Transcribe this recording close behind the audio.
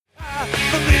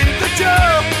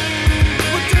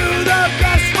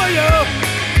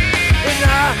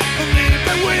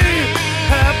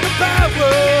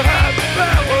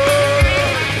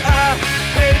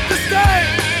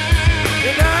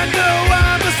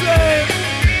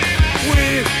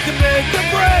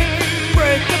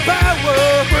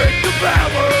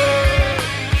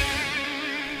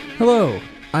Hello,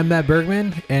 I'm Matt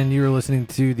Bergman, and you're listening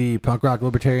to the Punk Rock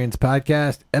Libertarians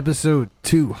podcast, episode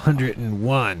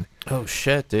 201. Oh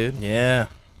shit, dude. Yeah.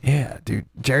 Yeah, dude,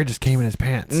 Jared just came in his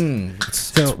pants.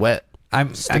 It's wet.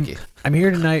 I'm sticky. I'm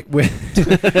here tonight with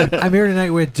I'm here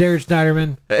tonight with Jared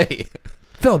Schneiderman, Hey.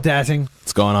 Phil Dassing,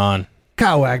 What's going on?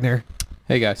 Kyle Wagner,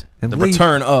 Hey guys. and The Lee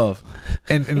return of.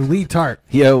 and Lee Tart.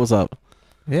 Yo, what's up?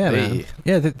 Yeah, man. Hey.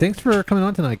 Yeah, thanks for coming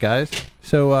on tonight, guys.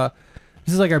 So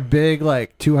this is like our big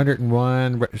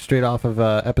 201 straight off of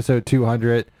episode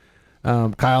 200.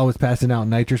 Kyle was passing out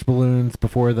nitrous balloons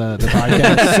before the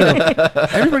podcast,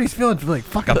 so everybody's feeling like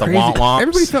fucking Got the crazy. womp-womps.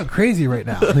 Everybody's feeling crazy right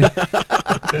now.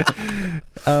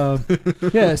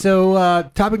 Yeah. So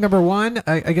topic number one,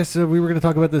 I guess we were going to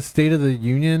talk about the State of the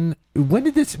Union. When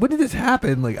did this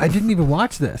happen? Like, I didn't even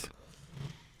watch this.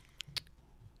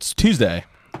 It's Tuesday.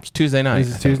 It's Tuesday night. This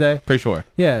is Tuesday. Pretty sure.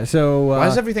 Yeah. So Why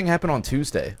does everything happen on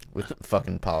Tuesday with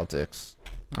fucking politics?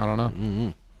 I don't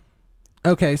know.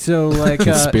 okay. So like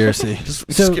Conspiracy.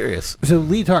 So- curious. So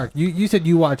Lee Tark, you said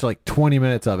you watched like 20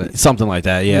 minutes of it. Something like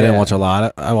that. Yeah, I Yeah. didn't watch a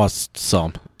lot. I watched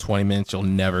some. 20 minutes, you'll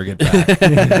never get back.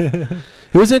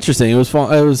 It was interesting. It was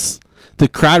fun. It was the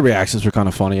crowd reactions were kind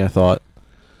of funny. I thought.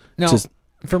 Now, Just-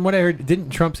 from what I heard, didn't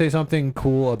Trump say something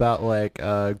cool about like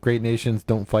great nations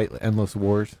don't fight endless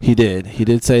wars? He did. He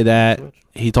did say that.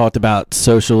 He talked about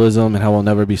socialism and how we'll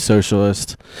never be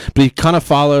socialist. But he kind of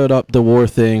followed up the war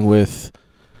thing with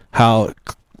how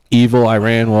evil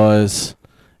Iran was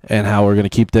and how we're going to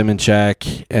keep them in check.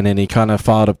 And then he kind of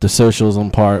followed up the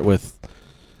socialism part with,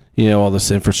 all this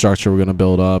infrastructure we're going to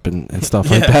build up and stuff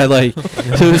like that. Like,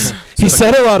 so it was, he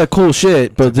said a lot of cool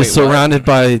shit, but just Wait, what? surrounded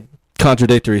by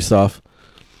contradictory stuff.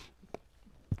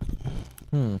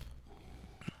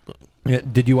 Yeah,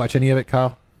 did you watch any of it,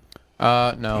 Kyle?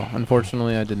 No,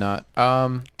 unfortunately I did not.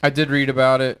 I did read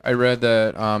about it. I read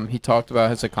that he talked about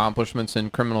his accomplishments in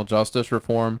criminal justice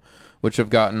reform, which have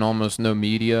gotten almost no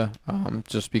media,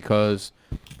 just because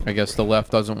I guess the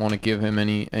left doesn't want to give him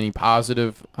any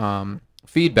positive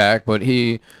feedback. But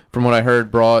he, from what I heard,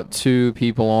 brought 2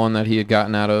 people on that he had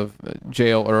gotten out of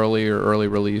jail early or early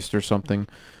released or something.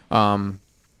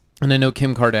 And I know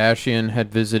Kim Kardashian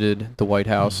had visited the White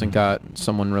House and got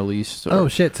someone released. Oh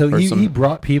shit! So he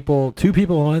brought 2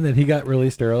 people on that he got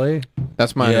released early.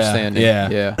 That's my Yeah, understanding. yeah.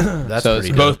 Yeah. That's So pretty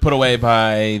it's good. Both put away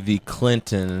by the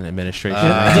Clinton administration.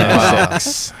 Wow.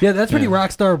 Yeah, that's pretty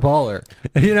rock star baller.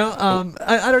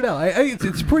 I don't know.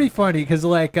 It's pretty funny because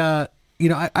like I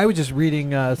was just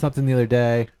reading something the other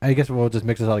day. I guess we'll just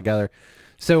mix this all together.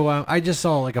 So I just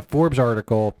saw like a Forbes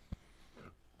article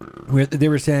where they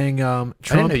were saying I didn't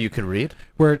Trump, know you could read.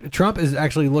 where Trump is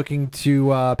actually looking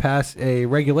to pass a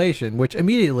regulation, which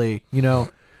immediately,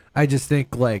 I just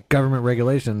think like government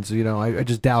regulations, I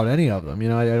just doubt any of them.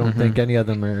 I don't think any of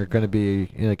them are going to be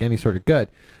like any sort of good.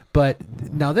 But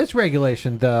now this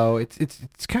regulation, though, it's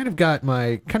kind of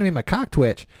made my cock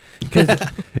twitch because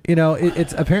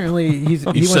it's apparently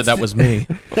he said that was me.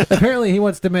 Apparently, he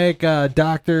wants to make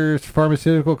doctors,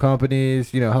 pharmaceutical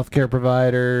companies, healthcare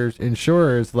providers,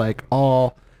 insurers, like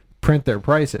all print their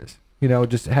prices.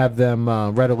 Just have them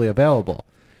readily available,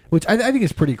 which I think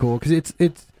is pretty cool because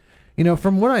it's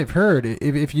from what I've heard,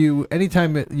 if you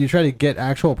anytime you try to get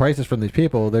actual prices from these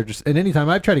people, they're just and anytime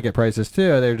I've tried to get prices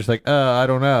too, they're just like, I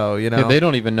don't know, Yeah, they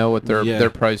don't even know what their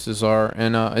prices are,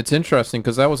 and it's interesting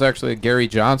because that was actually a Gary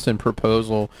Johnson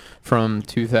proposal from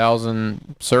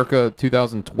circa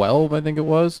 2012, I think it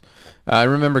was. I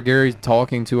remember Gary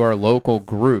talking to our local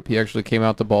group. He actually came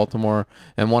out to Baltimore,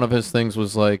 and one of his things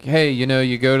was like, hey,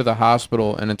 you go to the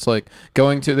hospital, and it's like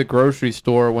going to the grocery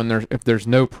store if there's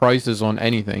no prices on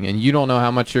anything, and you don't know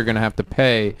how much you're going to have to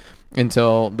pay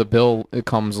until the bill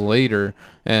comes later,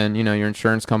 and your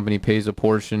insurance company pays a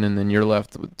portion, and then you're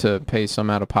left to pay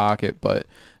some out of pocket. But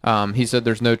he said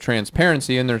there's no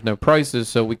transparency and there's no prices,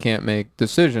 so we can't make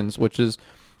decisions, which is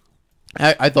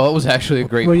I thought was actually a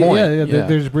great point. Yeah,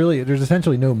 there's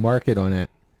essentially no market on it.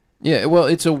 Yeah, well,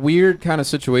 it's a weird kind of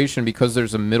situation because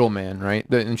there's a middleman, right?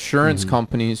 The insurance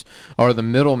companies are the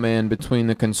middleman between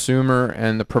the consumer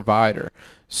and the provider.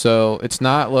 So it's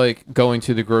not like going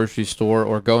to the grocery store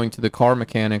or going to the car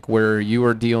mechanic where you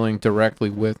are dealing directly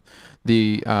with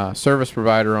the service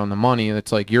provider on the money.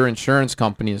 It's like your insurance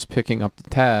company is picking up the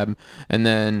tab, and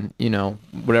then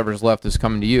whatever's left is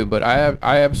coming to you. But I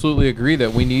absolutely agree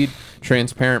that we need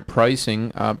transparent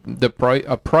pricing.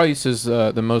 A price is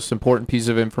the most important piece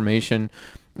of information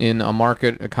in a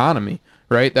market economy,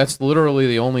 right? That's literally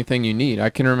the only thing you need. I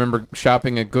can remember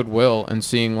shopping at Goodwill and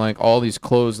seeing like all these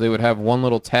clothes. They would have one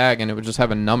little tag and it would just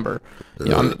have a number.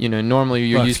 Normally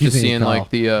you're used to seeing like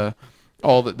the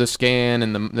all the scan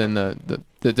and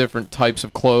the different types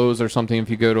of clothes or something if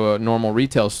you go to a normal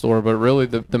retail store, but really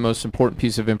the most important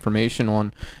piece of information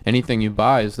on anything you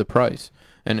buy is the price.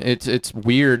 And it's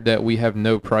weird that we have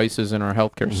no prices in our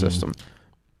healthcare system.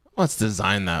 Well, it's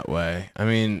designed that way. I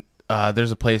mean,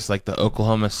 there's a place like the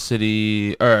Oklahoma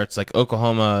City, or it's like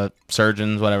Oklahoma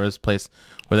Surgeons, whatever this place,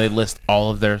 where they list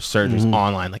all of their surgeries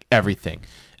online, like everything.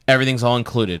 Everything's all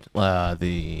included.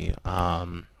 Shit,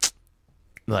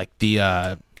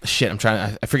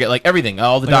 I forget, like everything.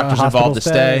 All the doctors involved to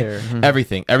stay,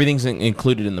 everything. Everything's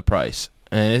included in the price.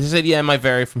 And they said, yeah, it might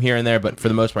vary from here and there, but for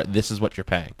the most part, this is what you're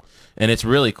paying. And it's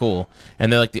really cool.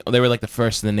 And they were like the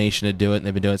first in the nation to do it, and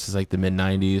they've been doing it since like the mid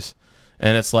 90s.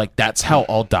 And it's like, that's how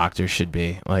all doctors should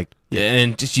be. Like,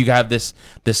 and just you have this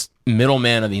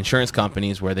middleman of the insurance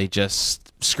companies where they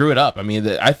just screw it up. I mean,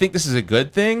 I think this is a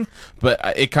good thing, but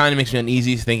it kind of makes me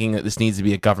uneasy thinking that this needs to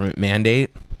be a government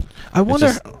mandate. I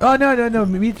wonder. Oh no,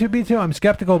 me too. I'm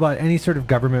skeptical about any sort of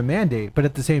government mandate, but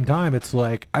at the same time, it's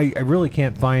like I really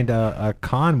can't find a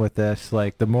con with this.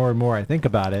 Like the more and more I think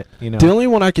about it, you know. The only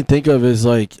one I can think of is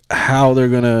like how they're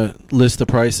gonna list the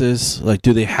prices. Like,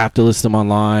 do they have to list them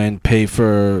online? Pay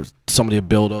for somebody to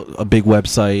build a big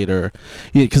website, or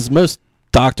because most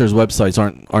doctors' websites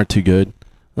aren't too good.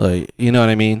 Like, you know what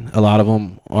I mean? A lot of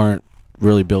them aren't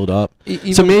really built up.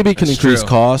 So maybe it can increase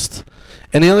cost.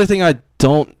 And the other thing I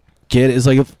don't get is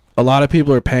like if a lot of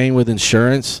people are paying with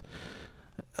insurance,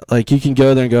 like you can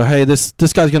go there and go, hey, this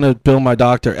guy's gonna bill my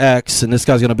doctor X and this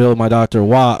guy's gonna bill my doctor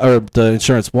Y, or the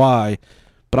insurance Y,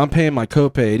 but I'm paying my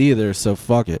copay at either, so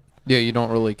fuck it. Yeah, you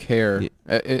don't really care.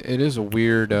 It is a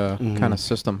weird kind of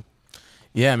system.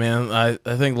 Yeah, man. I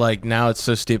think like now it's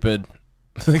so stupid.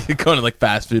 Going to like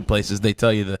fast food places, they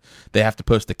tell you that they have to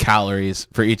post the calories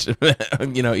for each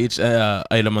each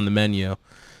item on the menu.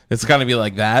 It's gonna be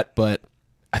like that, but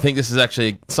I think this is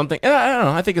actually something. I don't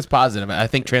know. I think it's positive. I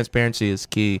think transparency is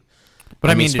key.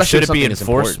 But I mean, especially should it be something as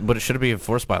enforced? important. But should it be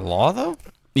enforced by law though?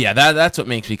 Yeah, that's what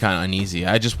makes me kind of uneasy.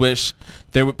 I just wish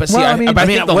there would. But see, Well, I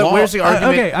think the law. where's the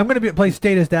argument? Okay, I'm gonna play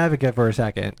statist advocate for a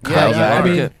second. Kyle's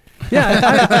advocate.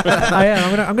 I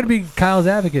am. I'm gonna be Kyle's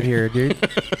advocate here, dude.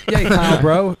 Yeah, Kyle,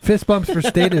 bro. Fist bumps for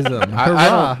statism.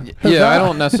 I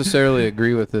don't necessarily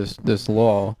agree with this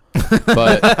law, but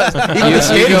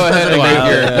you go ahead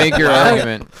and make your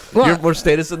argument. Well, You're more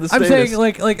status than the I'm status. saying,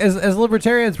 like as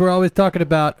libertarians, we're always talking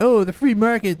about, the free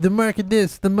market, the market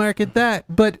this, the market that.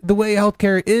 But the way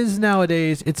healthcare is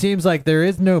nowadays, it seems like there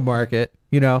is no market,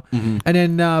 you know. Mm-hmm.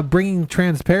 And then bringing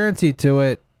transparency to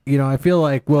it, I feel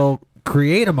like we'll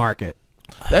create a market.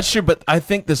 That's true, but I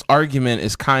think this argument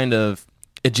is kind of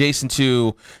adjacent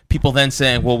to people then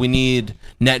saying, well, we need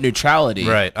net neutrality.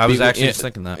 Right. I was actually just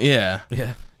thinking that. Yeah.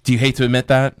 Yeah. Do you hate to admit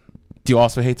that? Do you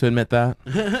also hate to admit that?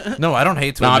 No, I don't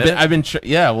hate to admit it. I've been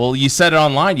well, you said it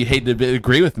online. You hate to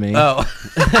agree with me. Oh.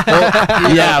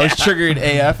 Yeah, I was triggered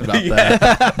AF about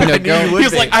that. He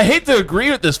was like, I hate to agree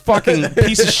with this fucking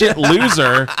piece of shit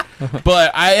loser,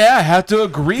 but I have to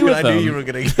agree with him. I knew you were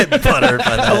going to get buttered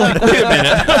by that. I was like, wait a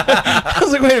minute. I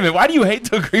was like, wait a minute. Why do you hate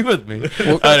to agree with me?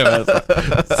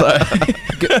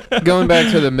 Going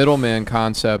back to the middleman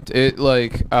concept, it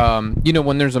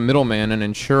when there's a middleman, an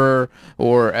insurer,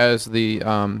 or as the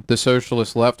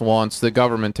socialist left wants the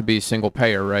government to be single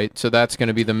payer, right? So that's going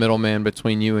to be the middleman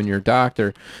between you and your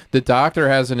doctor. The doctor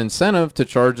has an incentive to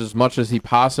charge as much as he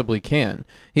possibly can.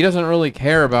 He doesn't really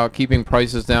care about keeping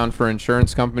prices down for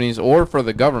insurance companies or for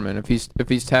the government. If he's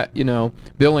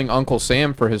billing Uncle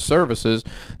Sam for his services,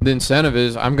 the incentive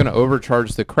is I'm going to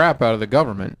overcharge the crap out of the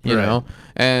government, you know?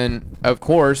 And of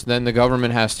course, then the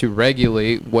government has to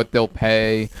regulate what they'll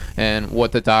pay and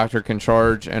what the doctor can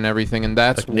charge and everything. And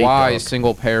that's why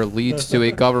single payer leads to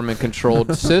a government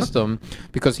controlled system,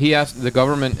 because the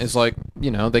government is like,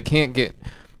 they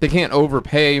can't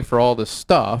overpay for all this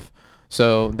stuff.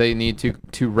 So they need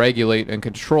to regulate and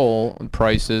control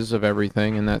prices of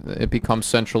everything, and that it becomes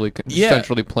centrally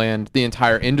planned. The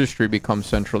entire industry becomes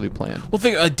centrally planned. Well,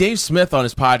 think Dave Smith on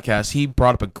his podcast, he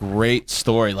brought up a great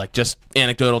story, like just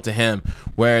anecdotal to him,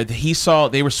 where he saw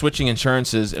they were switching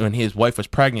insurances when his wife was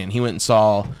pregnant.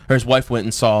 His wife went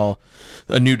and saw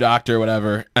a new doctor or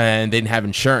whatever, and they didn't have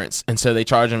insurance, and so they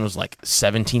charged him, it was like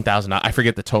 $17,000. I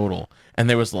forget the total, and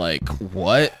they was like,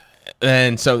 what?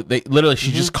 And so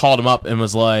she just called him up and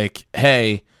was like,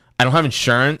 hey, I don't have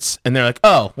insurance. And they're like,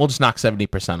 oh, we'll just knock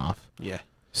 70% off. Yeah.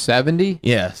 70?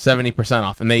 Yeah, 70%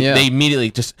 off. And they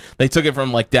immediately they took it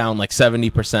from down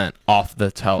 70% off the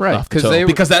total. Right,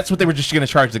 because that's what they were just going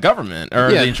to charge the government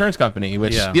or the insurance company.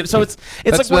 Which so it's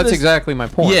that's exactly my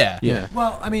point. Yeah.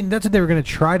 Well, I mean, that's what they were going to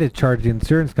try to charge the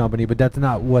insurance company, but that's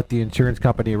not what the insurance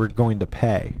company were going to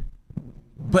pay.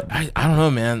 But I don't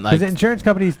know, man. Because Like, insurance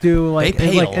companies do like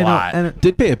They pay like a lot.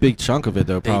 Did pay a big chunk of it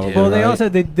though, probably. do. well, they right? also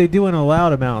they do an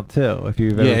allowed amount too. If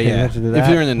you've ever paid attention to that, If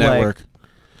you're in the Like, network,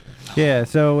 yeah.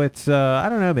 So it's I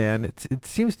don't know, man. It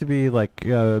seems to be like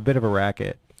a bit of a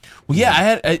racket. well,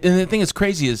 yeah, and the thing that's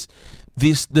crazy is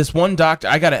this one doctor.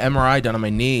 I got an MRI done on my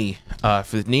knee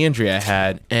for the knee injury I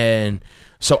had, and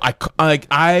so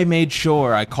I made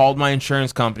sure I called my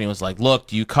insurance company and was like, look,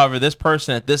 do you cover this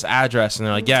person at this address? And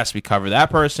they're like, yes, we cover that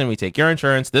person. We take your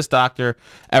insurance, this doctor,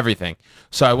 everything.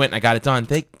 So I went and I got it done.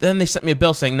 Then they sent me a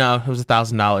bill saying, no, it was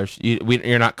 $1,000.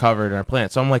 You're not covered in our plan.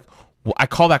 So I'm like, I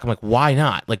call back. I'm like, why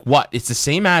not? Like, what? It's the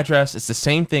same address. It's the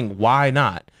same thing. Why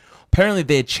not? Apparently,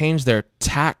 they had changed their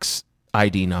tax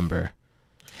ID number.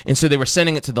 And so they were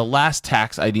sending it to the last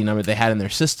tax ID number they had in their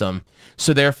system.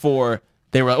 So therefore,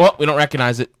 they were like, well, we don't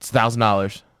recognize it. It's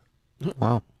 $1,000.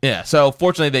 Wow. Yeah. So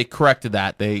fortunately, they corrected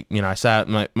that. I sat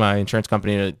my insurance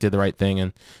company did the right thing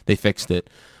and they fixed it.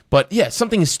 But yeah,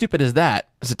 something as stupid as that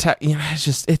as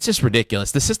it's just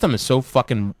ridiculous. The system is so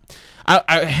fucking.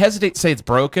 I hesitate to say it's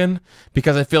broken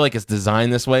because I feel like it's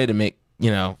designed this way to make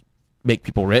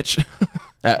people rich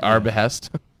at our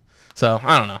behest. So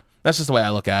I don't know. That's just the way I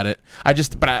look at it.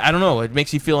 But I don't know. It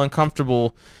makes you feel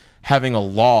uncomfortable having a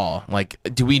law. Like,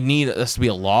 do we need this to be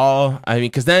a law? I mean,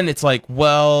 because then it's like,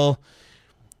 well,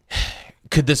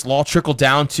 could this law trickle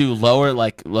down to lower,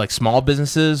 like small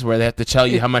businesses where they have to tell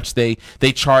you how much they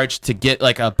charge to get,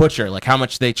 like a butcher, like how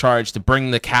much they charge to bring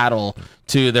the cattle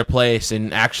to their place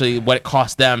and actually what it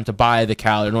costs them to buy the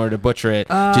cattle in order to butcher it?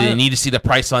 Do they need to see the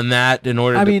price on that in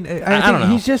order I to... mean, I don't know.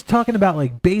 He's just talking about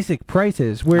like basic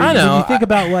prices where I know. when you think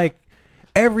about like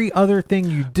every other thing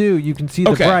you do, you can see the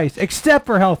Okay. price except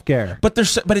for healthcare. But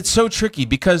it's so tricky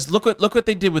because look what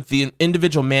they did with the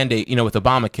individual mandate. With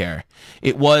Obamacare,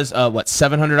 it was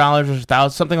 $700 or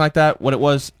 $1,000, something like that. What it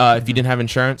was if you didn't have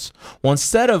insurance. Well,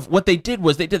 instead of what they did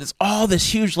was they did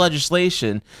this huge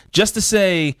legislation just to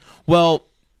say, well,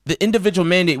 the individual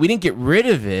mandate, we didn't get rid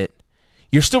of it.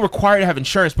 You're still required to have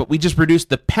insurance, but we just reduced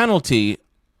the penalty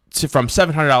from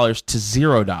 $700 to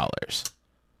 $0.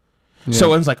 Yeah.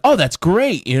 So it was like, oh, that's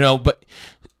great,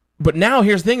 But now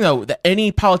here's the thing, though, that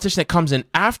any politician that comes in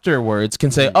afterwards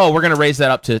can say, oh, we're going to raise that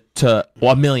up to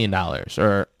 $1 million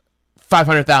or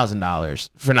 $500,000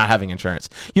 for not having insurance.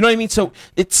 You know what I mean? So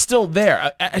it's still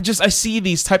there. I see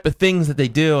these type of things that they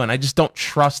do, and I just don't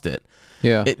trust it.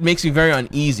 Yeah. It makes me very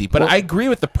uneasy. But I agree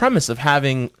with the premise of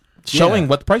showing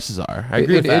what the prices are. I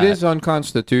agree with that. It is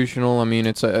unconstitutional. I mean,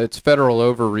 it's federal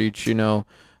overreach,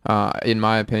 in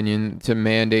my opinion, to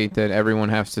mandate that everyone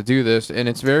has to do this. And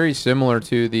it's very similar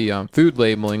to the food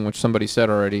labeling, which somebody said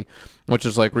already, which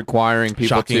is like requiring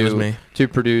people to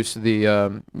produce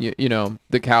the,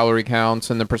 the calorie counts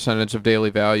and the percentage of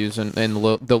daily values and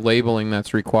the labeling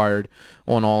that's required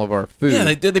on all of our food.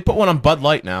 Yeah, they put one on Bud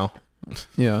Light now.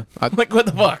 Yeah. Like, what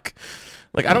the fuck?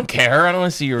 Like, I don't care. I don't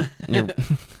want to see your I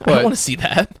don't want to see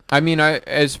that. I mean,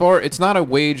 it's not a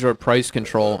wage or price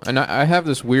control. And I have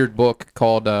this weird book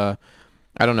called, like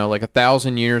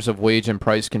 1,000 Years of Wage and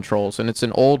Price Controls. And it's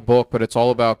an old book, but it's all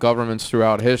about governments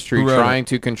throughout history trying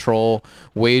to control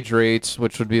wage rates,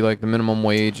 which would be like the minimum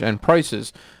wage, and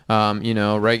prices.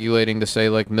 Regulating to say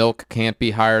like milk can't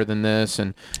be higher than this,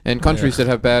 and countries that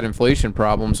have bad inflation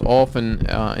problems often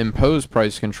impose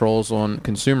price controls on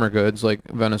consumer goods, like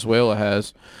Venezuela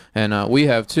has, and we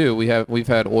have too. We've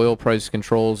had oil price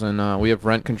controls, and we have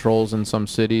rent controls in some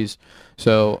cities.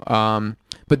 So,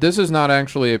 but this is not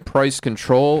actually a price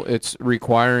control. It's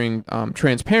requiring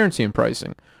transparency in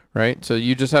pricing. Right, so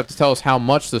you just have to tell us how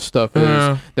much the stuff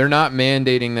is. They're not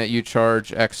mandating that you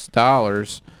charge X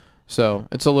dollars. So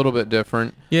it's a little bit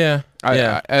different. Yeah.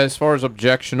 As far as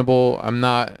objectionable, I'm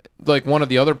not, like, one of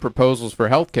the other proposals for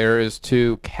healthcare is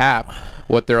to cap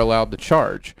what they're allowed to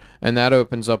charge. And that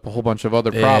opens up a whole bunch of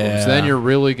other problems. Yeah. Then you're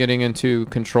really getting into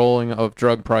controlling of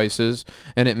drug prices,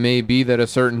 and it may be that a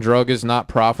certain drug is not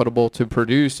profitable to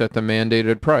produce at the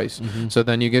mandated price. Mm-hmm. So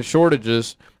then you get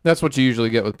shortages. That's what you usually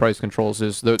get with price controls,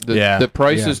 is the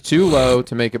price is too low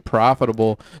to make it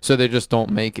profitable, so they just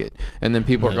don't make it. And then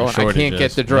people are going, I can't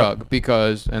get the drug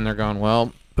because, and they're going,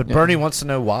 well. But Bernie wants to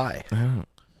know why.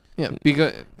 Yeah,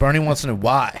 because Bernie wants to know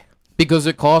why. Because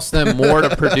it costs them more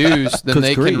to produce than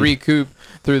they can recoup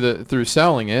through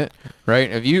selling it, right?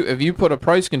 If you put a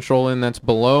price control in that's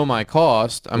below my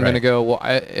cost, I'm going to go, well,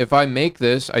 if I make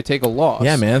this, I take a loss.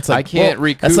 Yeah, man. It's like, I can't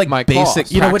recoup that's like my basic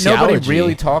cost. You know what nobody praxeology.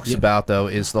 really talks about, though,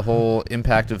 is the whole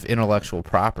impact of intellectual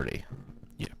property.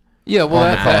 Yeah, well,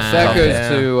 that goes Yeah.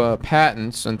 to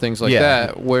patents and things like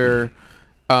that, where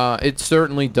it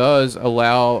certainly does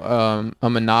allow a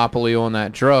monopoly on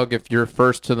that drug. If you're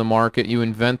first to the market, you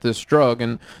invent this drug,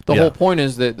 and the whole point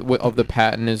is that of the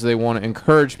patent is they want to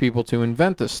encourage people to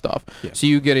invent this stuff. Yeah. So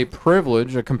you get a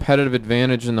privilege, a competitive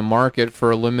advantage in the market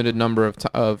for a limited number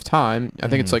of time. I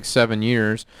think it's like 7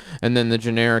 years, and then the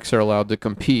generics are allowed to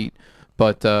compete.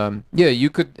 But yeah, you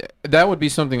could. That would be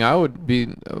something I would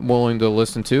be willing to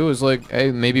listen to. Is like,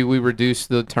 hey, maybe we reduce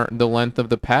the length of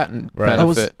the patent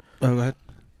benefit. Go ahead.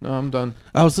 No, I'm done.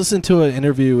 I was listening to an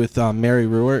interview with Mary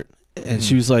Ruwart, and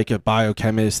she was like a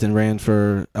biochemist and ran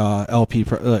for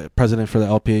president for the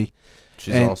LP.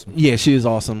 She's awesome. Yeah, she is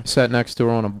awesome. Sat next to her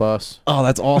on a bus. Oh,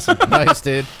 that's awesome. Nice,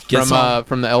 dude.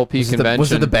 From the LP convention.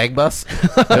 Was it the bag bus?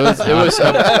 It was.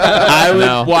 I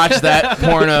would watch that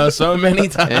porno so many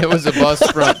times. It was a bus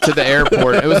to the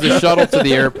airport. It was the shuttle to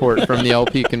the airport from the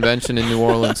LP convention in New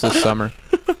Orleans this summer.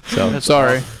 So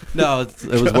sorry. No,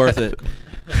 it was worth it.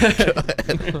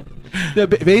 No,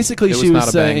 basically, she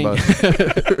was saying.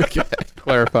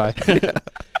 Clarify.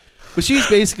 But she's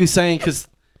basically saying because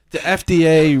the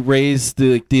FDA raised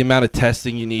the amount of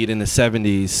testing you need in the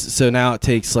 70s, so now it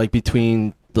takes like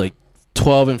between like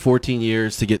 12 and 14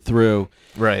 years to get through.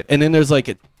 Right. And then there's like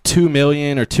a $2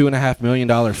 million or $2.5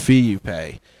 million fee you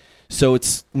pay, so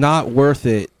it's not worth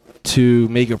it to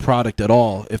make a product at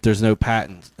all if there's no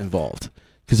patent involved.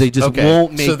 Because they just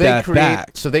won't make that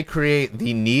back. So they create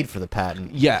the need for the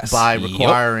patent by by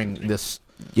requiring this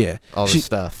all this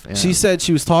stuff. Yeah. She said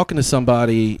she was talking to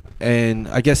somebody, and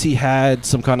I guess he had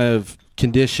some kind of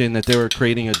condition that they were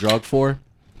creating a drug for.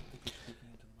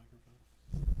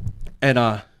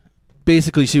 And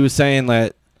basically she was saying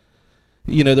that,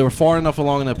 they were far enough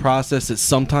along in the process that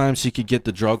sometimes she could get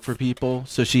the drug for people.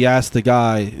 So she asked the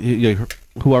guy,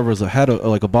 whoever was ahead of,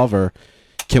 like above her,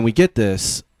 can we get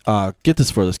this? Get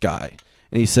this for this guy.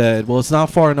 And he said, well, it's not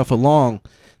far enough along.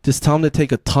 Just tell him to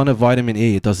take a ton of vitamin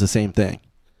E. It does the same thing.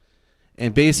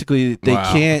 And basically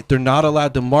they're not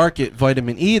allowed to market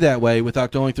vitamin E that way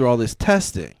without going through all this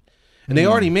testing. And they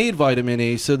already made vitamin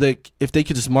E, so that if they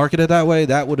could just market it that way,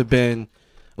 that would have been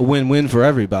a win-win for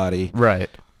everybody. Right.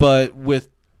 But with,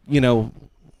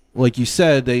 like you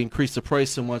said, they increased the price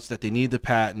so much that they need the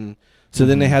patent. So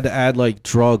then they had to add like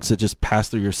drugs that just pass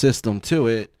through your system to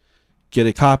it, get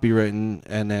it copywritten,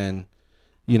 and then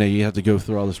you have to go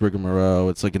through all this rigmarole.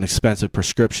 It's like an expensive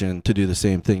prescription to do the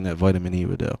same thing that vitamin E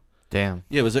would do. Damn.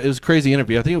 Yeah, it was a crazy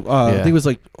interview. I think it was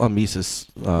like on Mises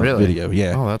video.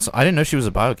 Yeah. Oh, I didn't know she was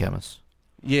a biochemist.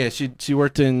 Yeah, she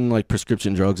worked in like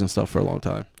prescription drugs and stuff for a long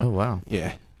time. Oh wow.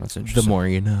 Yeah. That's interesting. The more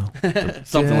you know.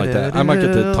 Something like that. I might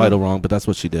get the title wrong, but that's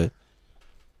what she did.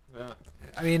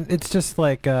 I mean, it's just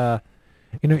like you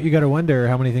got to wonder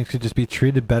how many things could just be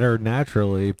treated better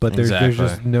naturally, but there's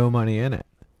just no money in it.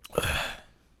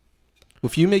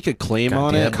 If you make a claim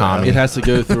on it, it has to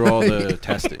go through all the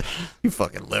testing. You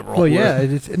fucking liberal. Well, yeah,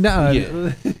 it's no.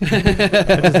 Yeah.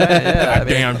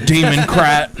 Damn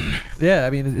democrat. Yeah, I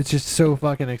mean, it's just so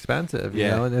fucking expensive, you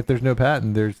know. And if there's no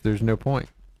patent, there's no point.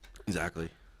 Exactly.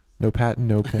 No patent,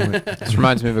 no point. This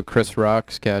reminds me of a Chris Rock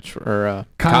sketch or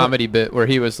comedy bit where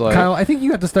he was like, Kyle, I think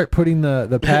you have to start putting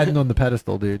the patent on the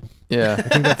pedestal, dude. Yeah. I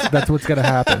think that's what's gonna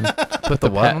happen. Put the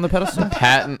what on the pedestal?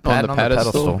 Patent on the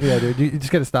pedestal. Yeah, dude. You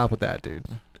just gotta stop with that, dude.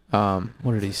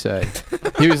 What did he say?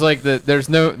 He was like,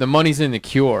 the money's in the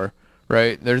cure,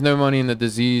 right? There's no money in the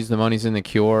disease. The money's in the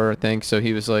cure, I think. So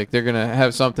he was like, they're going to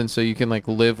have something so you can like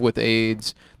live with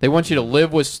AIDS. They want you to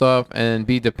live with stuff and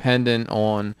be dependent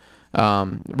on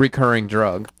recurring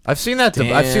drug. I've seen that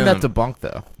debunked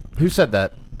though. Who said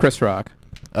that? Chris Rock.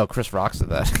 Oh, Chris Rock said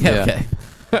that. Yeah. Okay.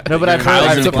 No, but I've Kyle's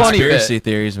heard into it's a funny conspiracy bit.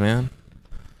 theories, man.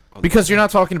 Because you're not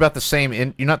talking about the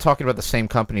same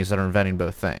companies that are inventing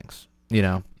both things,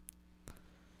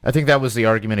 I think that was the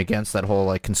argument against that whole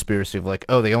like conspiracy of like,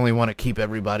 oh, they only want to keep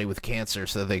everybody with cancer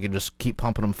so that they can just keep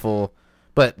pumping them full.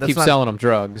 But that's keep selling them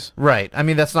drugs. Right. I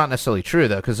mean, that's not necessarily true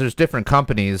though, because there's different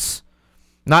companies.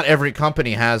 Not every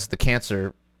company has the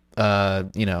cancer, the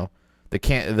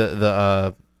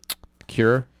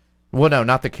cure. Well, no,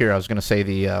 not the cure. I was going to say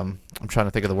I'm trying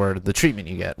to think of the word. The treatment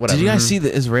you get. Whatever. Did you guys see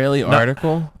the Israeli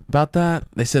article about that?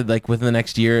 They said like within the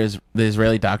next year, the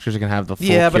Israeli doctors are going to have the full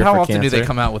yeah, but cure how for often do they cancer.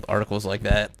 come out with articles like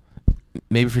that?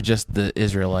 Maybe for just the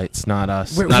Israelites, not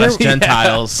us, Where- not where- us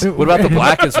Gentiles. What about the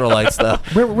black Israelites though?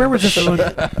 Where was this on?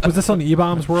 Was this on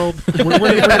E-Bombs World? Where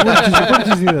did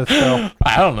you see this, Phil?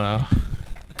 I don't know.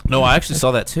 No, I actually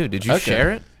saw that too. Did you Okay.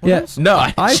 share it? Yes. No,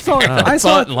 I saw it. I I saw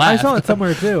saw it and it. I laughed. saw it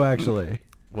somewhere too, actually.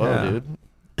 Whoa, Yeah. dude.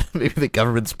 Maybe the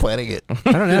government's planning it.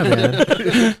 I don't know,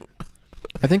 man.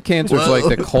 I think cancer's like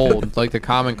the cold, like the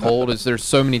common cold. Is there's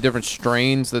so many different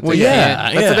strains that they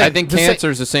can't. I think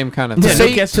cancer's the same kind of thing.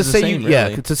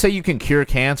 To say you can cure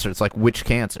cancer, it's like which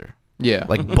cancer? Yeah,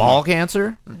 like ball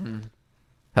cancer.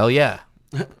 Hell yeah,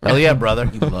 hell yeah, brother.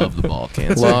 You love the ball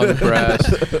cancer. Lung,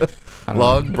 breast,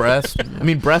 lung, breast. I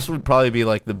mean, breast would probably be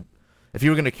like if you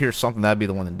were gonna cure something, that'd be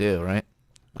the one to do, right?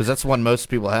 Because that's the one most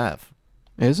people have.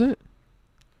 Is it?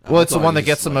 Well, it's the one that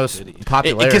gets the most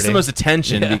popularity. It gets the most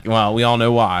attention. Yeah. Well, we all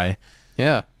know why.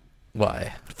 Yeah.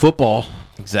 Why? Football.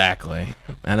 Exactly.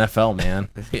 NFL, man.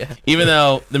 Yeah. Even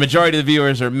though the majority of the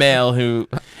viewers are male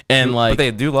but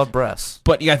they do love breasts.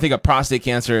 But you gotta think of prostate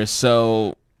cancer is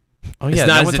so... Oh yeah, it's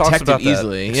not as detected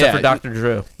easily. Except for Dr.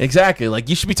 Drew. Exactly. Like,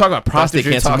 you should be talking about prostate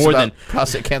cancer more than...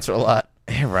 prostate cancer a lot.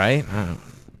 Yeah, right?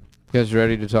 You guys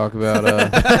ready to talk about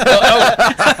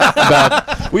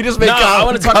we just made I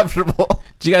want to talk comfortable.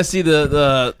 Did you guys see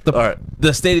the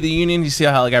State of the Union? You see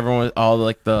how like everyone, all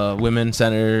like the women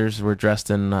senators were dressed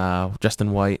in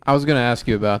white. I was gonna ask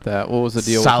you about that. What was the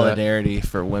deal? Solidarity with that?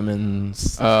 For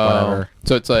women's whatever.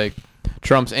 So it's like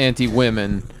Trump's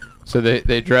anti-women. So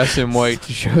they dress in white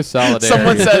to show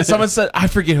solidarity. Someone said, I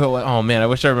forget who it was. Oh man, I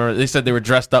wish I remember. They said they were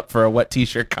dressed up for a wet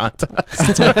t-shirt contest.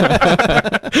 That's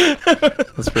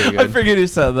pretty good. I forget who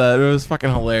said that. It was fucking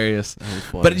hilarious.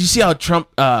 But did you see how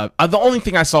Trump? The only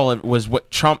thing I saw was what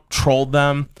Trump trolled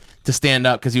them to stand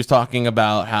up because he was talking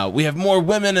about how we have more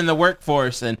women in the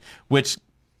workforce, and which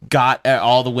got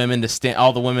all the women to stand,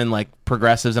 all the women like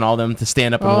progressives and all them to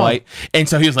stand up in white, and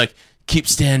so he was like, keep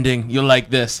standing, you're like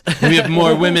this. We have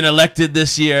more women elected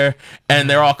this year, and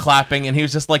they're all clapping, and he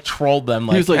was just like trolled them.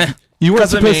 Like, he was like, you weren't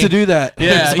supposed to do that.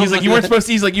 Yeah, he's like, you weren't supposed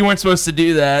to. He's like, you weren't supposed to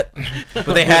do that.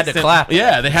 But they had to clap.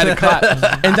 Yeah, they had to clap,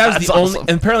 and that was the only. Awesome.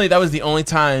 And apparently, that was the only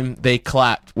time they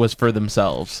clapped was for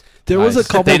themselves. There was a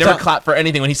couple. They never clapped for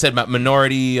anything when he said about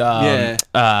minority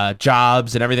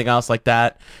jobs and everything else like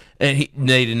that. And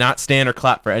they did not stand or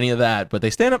clap for any of that, but they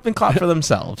stand up and clap for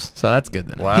themselves. So that's good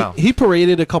then. Wow. He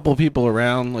paraded a couple people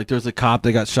around. Like there's a cop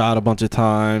that got shot a bunch of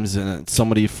times, and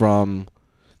somebody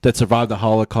that survived the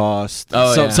Holocaust.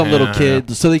 Some little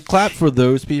kid. Yeah. So they clapped for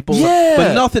those people. Yeah.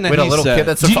 But nothing that Wait, he a little said. kid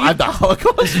that survived the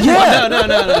Holocaust? Yeah.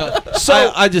 No.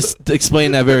 So I just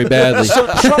explained that very badly. So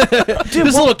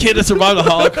this little kid that survived the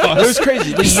Holocaust. It was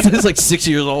crazy. He's like 6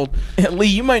 years old. Lee,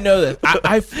 you might know this.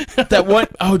 That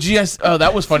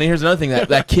was funny. Here's another thing.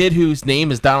 That kid whose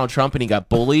name is Donald Trump and he got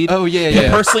bullied. Oh yeah.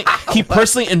 He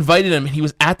personally invited him, and he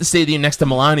was at the State of the Union next to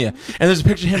Melania, and there's a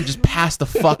picture of him just passed the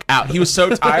fuck out. He was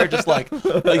so tired, just like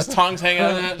his tongue's hanging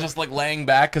out, just like laying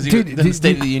back because he was in the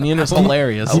State of the Union. It was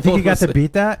hilarious. Do you think he got to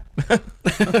beat that?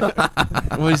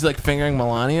 Well, he's like fingering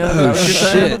Melania. Oh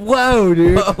shit! Whoa,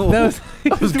 dude. That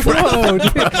was whoa,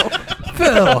 dude.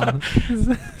 Phil,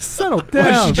 settle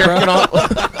down, bro.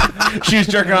 She was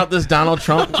jerking off this Donald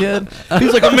Trump kid. He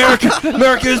was like, America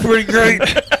is pretty great.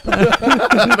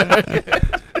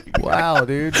 Wow,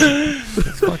 dude.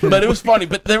 But it was funny.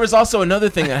 But there was also another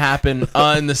thing that happened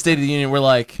in the State of the Union where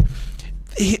like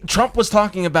Trump was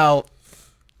talking about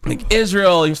like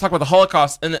Israel. He was talking about the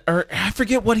Holocaust, or I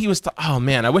forget what he was. Oh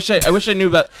man, I wish I knew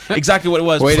about exactly what it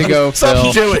was. Way to go,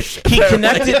 Phil. Jewish. He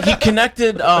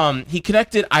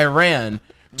connected Iran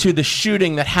to the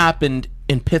shooting that happened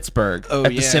in Pittsburgh at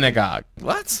the synagogue.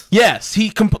 What? Yes,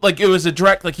 it was a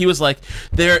direct, like he was like,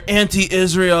 they're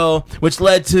anti-Israel, which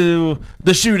led to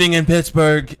the shooting in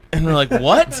Pittsburgh, and we're like,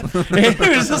 what? And it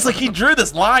was just like he drew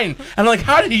this line, and I'm like,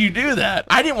 how did you do that?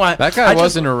 I didn't want that guy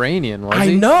wasn't Iranian, was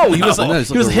he? I know he was No, like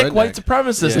he was a hick white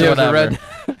supremacist or whatever.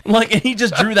 Like, and he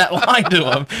just drew that line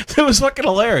to him. It was fucking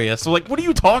hilarious. So like, what are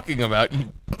you talking about,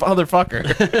 you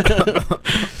motherfucker?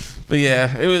 But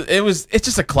yeah, it's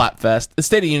just a clap fest. The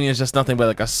State of the Union is just nothing but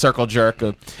like a circle jerk.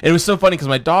 It was so funny because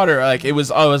my daughter, like, I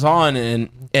was on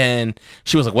and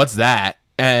she was like, "What's that?"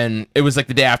 And it was like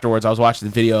the day afterwards. I was watching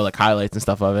the video, like highlights and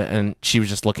stuff of it, and she was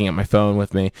just looking at my phone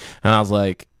with me, and I was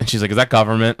like, and she's like, "Is that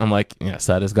government?" I'm like, "Yes,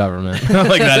 that is government."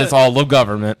 Like that is all the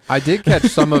government. I did catch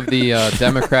some of the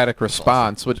Democratic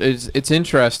response, which it's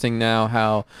interesting now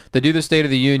how they do the State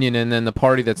of the Union, and then the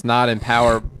party that's not in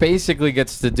power basically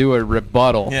gets to do a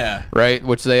rebuttal, right?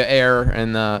 Which they air,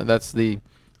 and that's the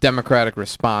Democratic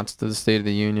response to the State of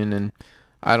the Union. And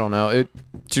I don't know,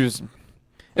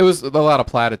 it was a lot of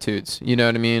platitudes, you know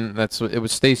what I mean? It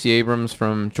was Stacey Abrams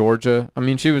from Georgia. I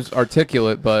mean, she was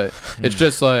articulate, but it's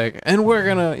just like, and we're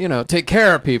gonna, take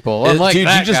care of people. Unlike dude,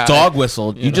 that you just guy. dog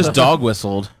whistled. You just dog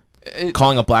whistled.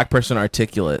 calling a black person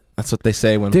articulate. That's what they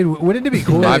say when. Dude, wouldn't it be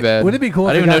cool? My bad. Wouldn't it be cool?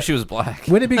 I if didn't even they know got- she was black.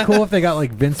 Wouldn't it be cool if they got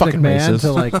like Vince Fucking McMahon racist.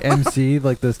 to like MC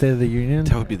like the State of the Union?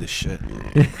 That would be the shit.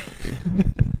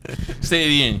 State of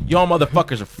the Union. Y'all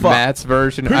motherfuckers are fucked. Matt's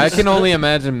version. I can only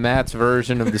imagine Matt's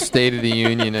version of the State of the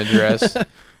Union address.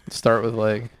 Start with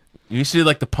like. You should do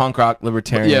like the punk rock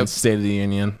libertarian Yep. State of the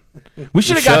Union. We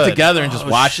should have got should. together and just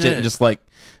watched it shit. and just like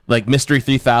Mystery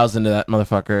 3000 to that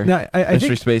motherfucker. No, I Mystery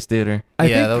think Space Theater. I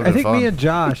Yeah, that think, would've I been think me fun. and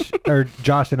Josh, or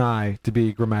Josh and I, to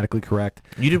be grammatically correct.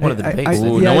 You did one of the I- debates. I,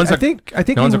 Ooh, yeah, no one's I a- think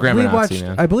no one's a we grammar Nazi, watched.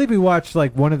 man. I believe we watched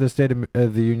like one of the State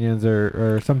of the Unions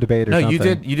or some debate or No, something. you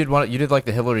did. You did one. You did like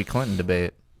the Hillary Clinton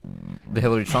debate, the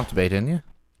Hillary Trump debate, didn't you?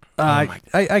 I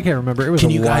can't remember. It was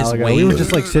Can a you while guys ago. wait? We were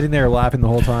just like sitting there laughing the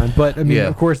whole time. But I mean, Yeah.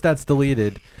 of course, that's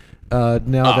deleted now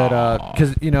that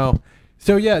because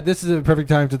So yeah, this is a perfect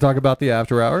time to talk about the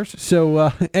after hours.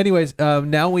 So, anyways,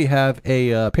 now we have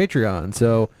a Patreon.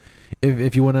 So,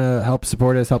 if you want to help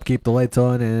support us, help keep the lights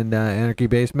on in Anarchy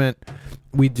Basement,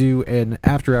 we do an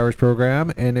after hours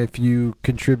program, and if you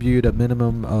contribute a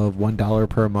minimum of $1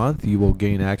 per month, you will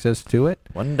gain access to it.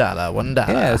 $1. $1.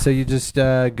 Yeah, so you just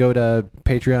go to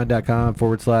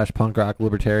patreon.com/punk rock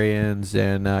libertarians,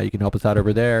 and you can help us out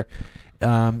over there.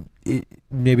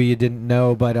 Maybe you didn't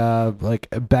know, but like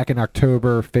back in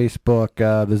October, Facebook,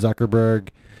 the Zuckerberg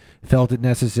felt it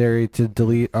necessary to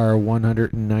delete our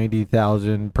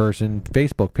 190,000 person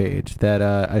Facebook page that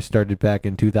I started back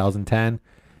in 2010,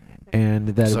 and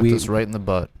that Sucked us right in the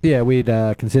butt. we'd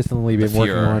consistently been The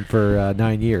working Fuhrer. on for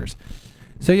 9 years.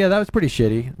 So yeah, that was pretty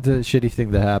shitty. It's a shitty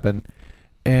thing to happen.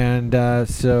 And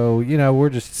so we're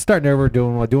just starting over,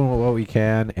 doing what we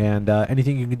can, and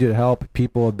anything you can do to help.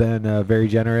 People have been very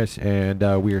generous, and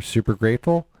we are super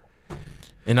grateful.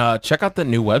 And check out the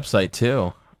new website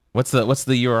too. What's the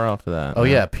URL for that? Oh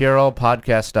yeah,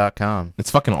 PRLpodcast.com.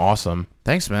 It's fucking awesome.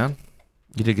 Thanks, man.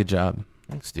 You did a good job.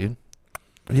 Thanks, dude.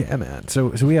 Yeah, man. So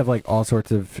we have like all sorts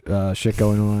of shit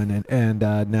going on, and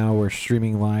now we're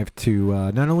streaming live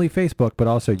to not only Facebook but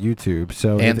also YouTube.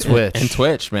 So And Twitch. And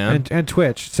Twitch, man. and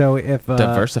Twitch. So if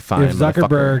Diversifying, if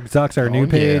Zuckerberg zucks our new Oh,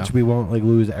 page, yeah. we won't like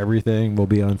lose everything. We'll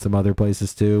be on some other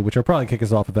places too, which will probably kick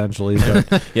us off eventually.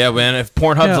 But Yeah, man. If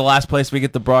Pornhub's Yeah. the last place we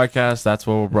get the broadcast, that's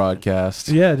where we'll broadcast.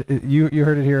 yeah, you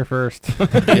heard it here first.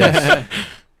 Yes.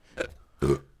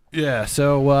 Yeah.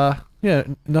 So yeah,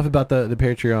 enough about the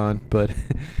Patreon, but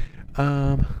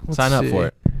let's Sign up see. for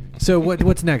it. So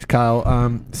what's next,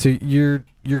 Kyle? So you're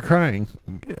crying.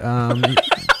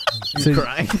 So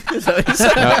Crying. Is that what you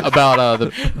said? About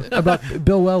the about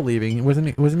Bill Well leaving,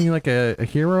 wasn't he like a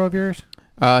hero of yours?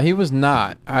 he was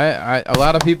not. A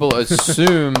lot of people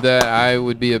assumed that I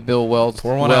would be a Bill Weld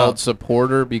Pour one out.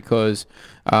 supporter because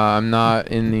I'm not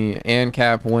in the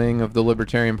ANCAP wing of the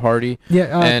Libertarian Party.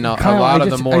 Yeah, And a Kyle, lot I of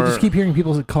just, the more- I just keep hearing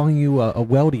people calling you a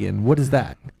Weldian. What is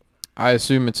that? I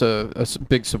assume it's a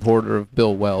big supporter of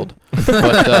Bill Weld.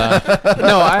 But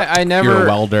no, I never. You're a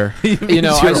welder. You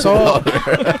know,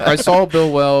 I saw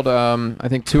Bill Weld. I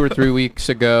think 2 or 3 weeks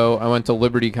ago. I went to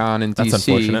LibertyCon in That's DC,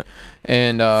 unfortunate.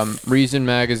 and Reason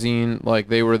Magazine, like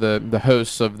they were the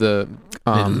hosts of the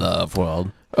I love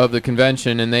World. of the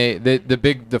convention, and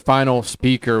the final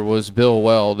speaker was Bill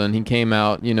Weld, and he came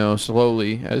out,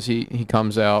 slowly as he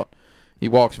comes out. He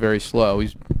walks very slow.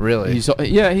 He's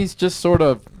just sort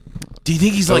of. Do you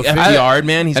think he's like I- FDR,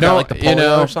 man? He's I got don't, like the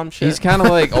polio or some shit. He's kind of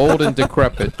like old and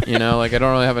decrepit, Like I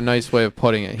don't really have a nice way of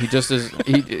putting it. He just is.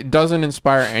 He doesn't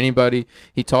inspire anybody.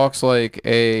 He talks like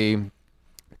a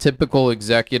typical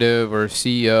executive or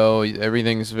CEO.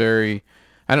 Everything's very.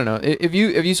 I don't know. If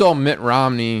you saw Mitt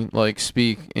Romney like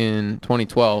speak in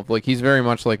 2012, like he's very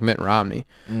much like Mitt Romney.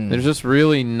 There's just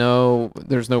really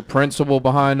there's no principle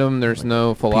behind him. There's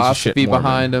no philosophy Mormon.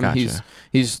 behind him. Gotcha.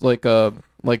 He's like a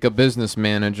business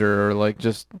manager or like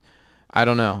just I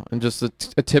don't know, and just a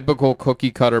typical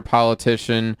cookie cutter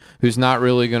politician who's not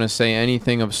really going to say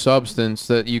anything of substance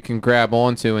that you can grab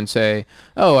onto and say,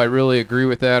 oh, I really agree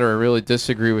with that or I really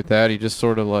disagree with that. He just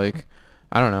sort of like,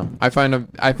 I don't know. I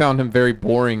found him very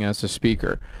boring as a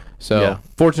speaker. So Yeah.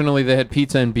 fortunately they had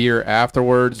pizza and beer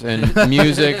afterwards and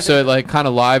music, so it like kind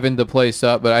of livened the place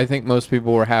up. But I think most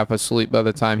people were half asleep by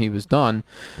the time he was done.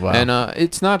 Wow. And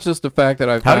it's not just the fact that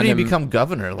I've How found did he him, become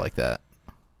governor like that?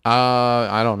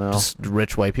 I don't know. Just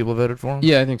rich white people voted for him?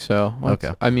 Yeah, I think so.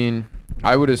 Okay. I mean,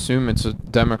 I would assume it's a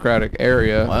Democratic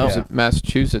area. Wow. It's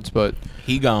Massachusetts, but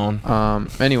He gone.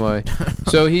 anyway,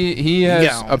 so he has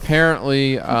Yeah.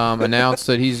 apparently announced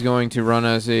that he's going to run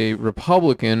as a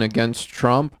Republican against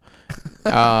Trump.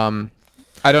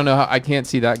 I don't know how, I can't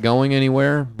see that going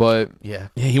anywhere, but Yeah.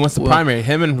 Yeah, he wants the primary.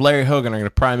 Him and Larry Hogan are going to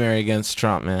primary against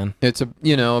Trump, man. it's a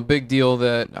big deal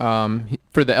that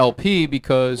for the LP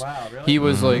because he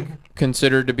was like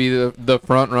considered to be the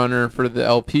front runner for the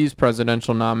LP's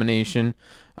presidential nomination.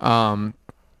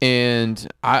 And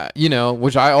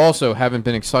which I also haven't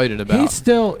been excited about.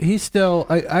 He's still.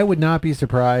 I would not be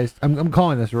surprised. I'm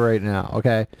calling this right now.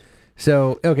 Okay,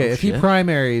 so if he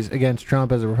primaries against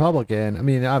Trump as a Republican, I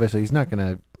mean, obviously he's not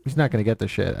gonna get the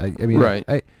shit. I mean,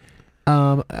 right.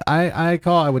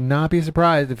 I would not be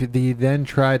surprised if he then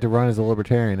tried to run as a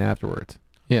Libertarian afterwards.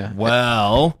 Yeah.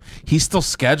 Well, he's still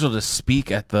scheduled to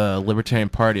speak at the Libertarian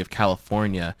Party of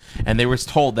California, and they were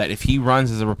told that if he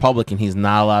runs as a Republican, he's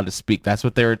not allowed to speak. That's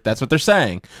what they're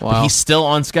saying. Wow. But he's still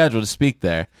on schedule to speak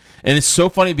there. And it's so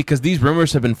funny because these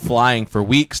rumors have been flying for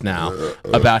weeks now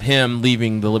about him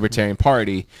leaving the Libertarian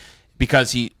Party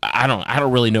because I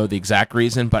don't really know the exact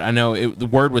reason, but I know the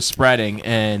word was spreading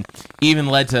and even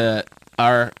led to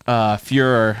our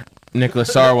Fuhrer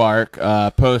Nicholas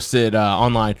Sarwark posted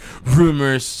online,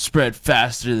 rumors spread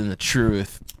faster than the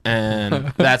truth.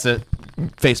 And that's a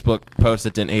Facebook post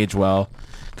that didn't age well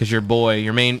because your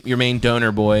main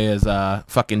donor boy is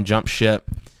fucking jump ship.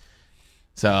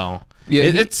 So yeah,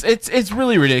 it's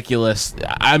really ridiculous.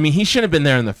 I mean, he shouldn't have been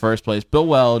there in the first place. Bill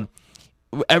Weld,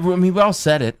 we all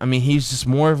said it. I mean, he's just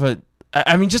more of a...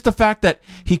 I mean, just the fact that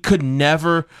he could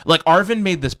never... Like, Arvin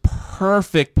made this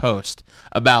perfect post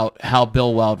about how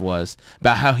Bill Weld was,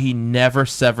 about how he never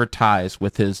severed ties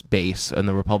with his base in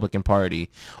the Republican Party.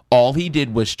 All he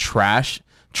did was trash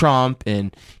Trump,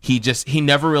 and he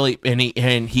never really...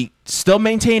 And he still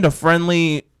maintained a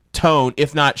friendly tone,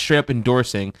 if not straight up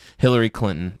endorsing Hillary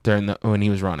Clinton when he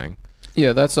was running.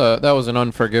 Yeah, that was an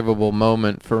unforgivable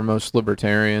moment for most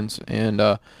libertarians,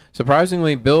 and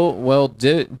surprisingly, Bill Weld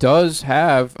does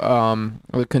have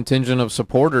a contingent of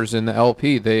supporters in the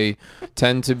LP. They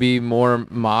tend to be more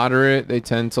moderate. They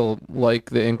tend to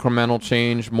like the incremental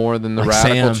change more than the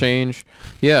radical change.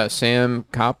 Yeah, Sam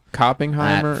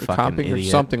Koppingheimer, or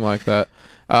something like that.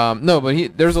 No,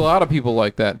 but there's a lot of people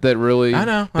like that really. I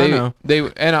know.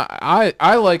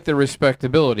 I like the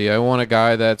respectability. I want a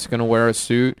guy that's going to wear a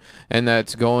suit and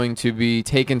that's going to be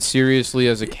taken seriously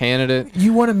as a candidate.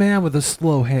 You want a man with a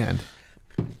slow hand.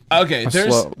 Okay,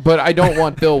 but I don't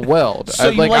want Bill Weld. So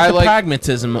you like the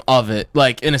pragmatism of it,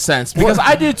 like in a sense, because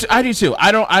I do too.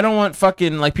 I don't want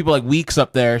fucking like people like Weeks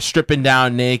up there stripping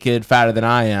down naked, fatter than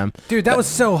I am. Dude, that was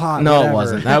so hot. No, whatever. It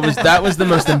wasn't. That was the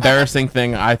most embarrassing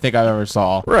thing I think I've ever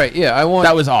saw. Right? Yeah,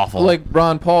 that was awful. Like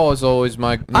Ron Paul is always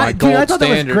my gold I thought standard that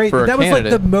was great. for a that candidate.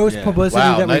 was like the most publicity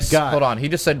that nice. we got. Hold on, he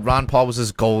just said Ron Paul was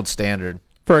his gold standard.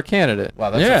 For a candidate. Wow,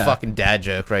 that's a fucking dad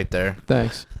joke right there.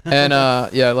 Thanks. And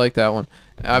yeah, I like that one.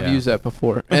 I've used that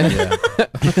before. And,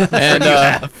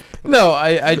 no,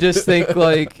 I just think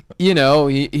like,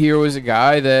 here was a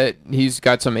guy that he's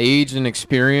got some age and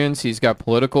experience. He's got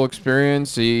political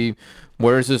experience. He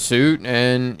wears a suit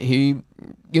and he,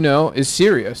 is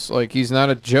serious. Like he's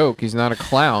not a joke. He's not a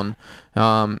clown.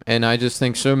 And I just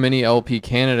think so many LP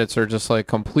candidates are just like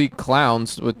complete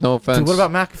clowns with no offense. Dude, what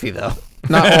about McAfee though?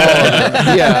 Not all of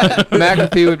them. Yeah,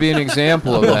 McAfee would be an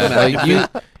example of that. Like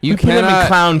you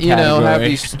cannot, have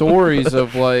these stories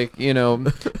of like,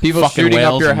 people Fucking shooting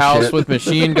up your house shit. with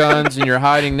machine guns and you're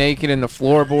hiding naked in the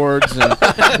floorboards and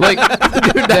like.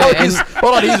 Dude,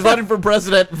 hold on, he's running for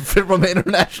president from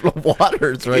international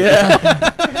waters, right?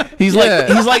 Yeah. He's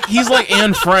like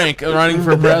Anne Frank running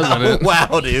for president.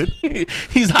 Wow, dude.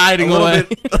 He's hiding away.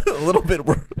 A little bit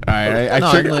worse. All right,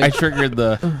 I triggered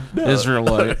the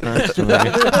Israelite.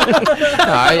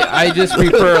 I just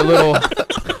prefer a little.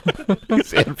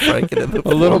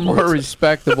 A little more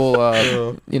respectable,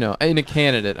 in a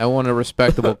candidate. I want a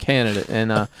respectable candidate,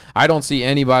 and I don't see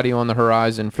anybody on the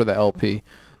horizon for the LP.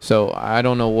 So I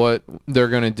don't know what they're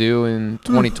going to do in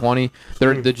 2020.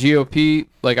 The GOP,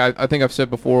 like I think I've said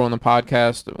before on the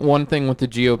podcast, one thing with the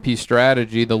GOP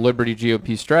strategy, the Liberty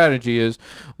GOP strategy, is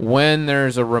when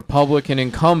there's a Republican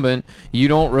incumbent, you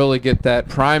don't really get that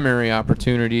primary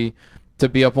opportunity to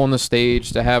be up on the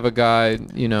stage, to have a guy,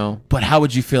 But how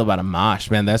would you feel about Amash,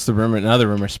 man? That's the rumor. Another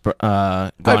rumor going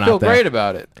out there. I feel great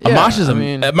about it.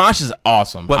 Amash is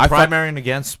awesome. What, primarying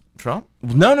against Trump?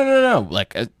 No.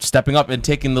 Like stupping up and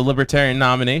taking the Libertarian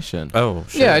nomination. Oh,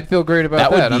 shit. Yeah, I'd feel great about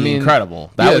that. That would be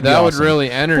incredible. That would be would awesome. really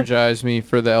energize me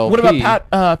for the LP. What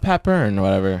about Pat Byrne or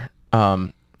whatever?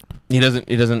 He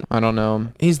doesn't. I don't know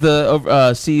him. He's the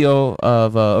CEO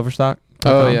of Overstock.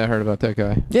 Oh yeah, I heard about that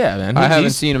guy. Yeah, man. I haven't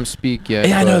seen him speak yet.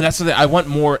 Yeah, I know. That's the thing. I want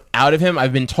more out of him.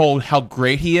 I've been told how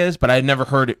great he is, but I've never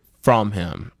heard it from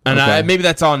him. And Okay. maybe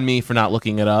that's on me for not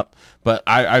looking it up, but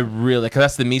I really, because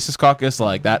that's the Mises Caucus,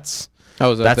 like that's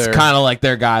kind of like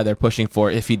their guy they're pushing for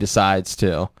if he decides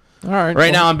to. All right.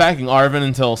 Right now, I'm backing Arvin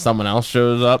until someone else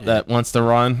shows up that wants to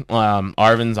run.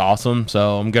 Arvin's awesome,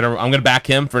 so I'm gonna back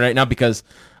him for right now because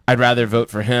I'd rather vote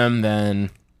for him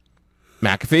than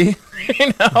McAfee.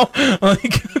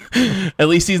 Like at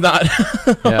least he's not.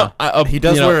 Yeah. He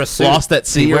does wear a suit. Lost at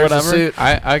sea He or wears a whatever. suit.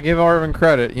 I give Arvin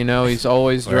credit. He's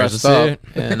always Wears dressed a up.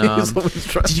 suit. And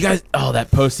Did you guys? Oh, that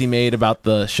post he made about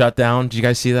the shutdown. Did you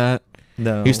guys see that?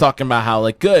 No. He was talking about how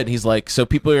like good. He's like, so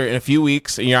people are in a few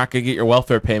weeks and you're not gonna get your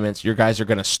welfare payments. Your guys are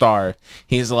gonna starve.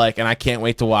 He's like, and I can't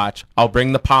wait to watch. I'll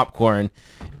bring the popcorn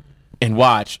and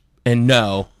watch. And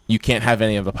no, you can't have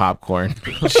any of the popcorn.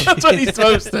 That's what he's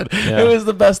posted. Yeah. It was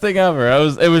the best thing ever.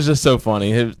 It was just so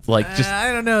funny. It was like just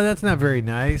I don't know. That's not very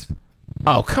nice.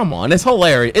 oh come on, it's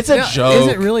hilarious. It's a joke. Is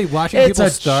it really watching It's people a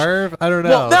starve? I don't know.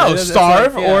 Well, no, That's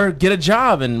starve like, yeah. or get a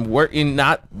job and work in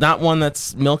not one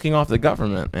that's milking off the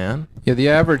government, man. yeah, the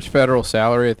average federal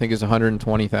salary I think is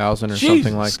 120,000 or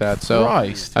something like that. So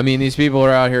Christ. I mean, these people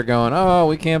are out here going, oh,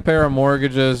 we can't pay our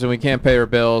mortgages and we can't pay our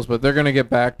bills, but they're gonna get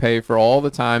back pay for all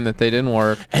the time that they didn't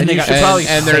work, And they you got- should probably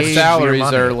and their save your salaries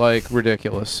money. are like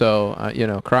ridiculous. So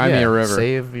cry me Yeah, a river.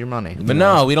 Save your money. But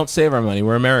no, we don't save our money.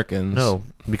 We're Americans. No,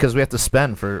 because we have to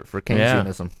spend for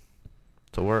Keynesianism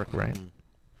to work, right?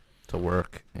 To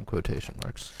work in quotation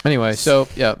marks. Anyway, so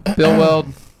yeah, Bill Weld,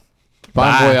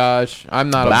 Bon Bye. Voyage. I'm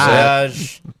not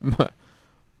upset.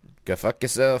 Go fuck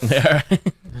yourself.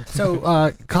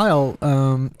 So, Kyle.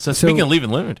 So speaking of leaving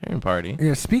Libertarian Party,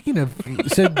 yeah, speaking of,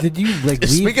 so did you like leave?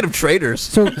 Speaking of traitors,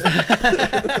 So,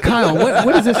 Kyle,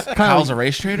 what is this? Kyle, Kyle's a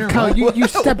race trader. Kyle, What? you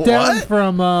stepped down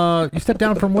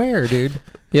from where, dude?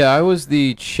 Yeah, I was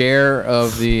the chair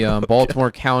of the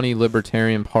Baltimore County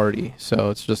Libertarian Party. So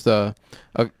it's just a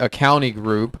county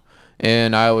group,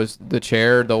 and I was the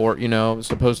chair. Was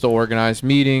supposed to organize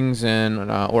meetings and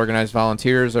organize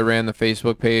volunteers. I ran the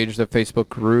Facebook page, the Facebook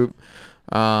group.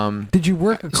 Did you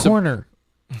work a corner?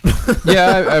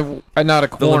 Yeah, I not a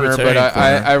corner, but Libertarian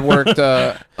corner. I worked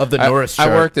of the Norris I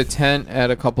chart. worked a tent at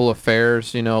a couple of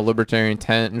fairs, a libertarian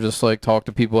tent, and just like talk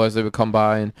to people as they would come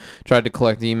by and tried to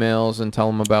collect emails and tell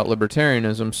them about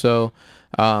libertarianism. So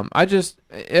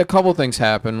a couple things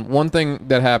happened. One thing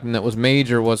that happened that was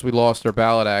major was we lost our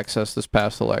ballot access this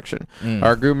past election.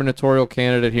 Our gubernatorial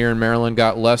candidate here in Maryland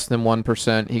got less than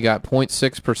 1%. He got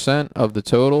 0.6% of the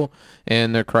total,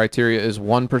 and their criteria is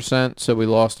 1%, so we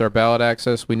lost our ballot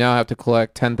access. We now have to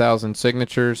collect 10,000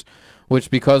 signatures, which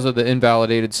because of the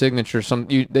invalidated signatures,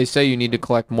 they say you need to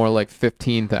collect more like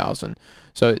 15,000.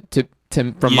 So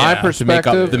from my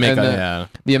perspective,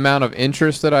 the amount of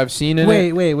interest that I've seen in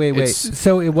it. Wait.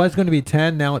 So it was going to be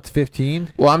 10, now it's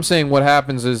 15? Well, I'm saying what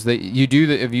happens is that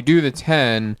if you do the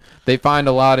 10, they find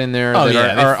a lot in there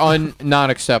that are not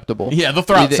acceptable. Yeah, they'll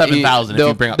throw out 7,000 if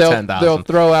you bring up 10,000. They'll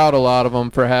throw out a lot of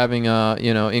them for having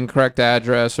incorrect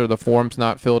address, or the form's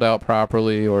not filled out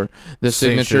properly, or the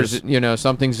signatures,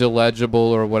 something's illegible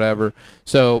or whatever.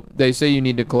 So they say you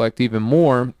need to collect even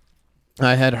more.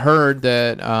 I had heard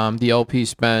that the LP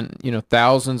spent,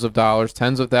 thousands of dollars,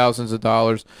 tens of thousands of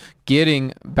dollars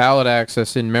getting ballot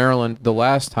access in Maryland the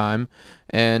last time.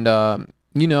 And,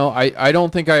 I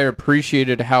don't think I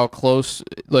appreciated how close,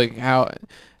 like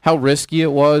how risky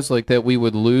it was, like that we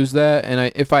would lose that.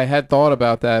 And if I had thought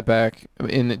about that back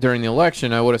during the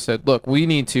election, I would have said, look, we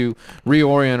need to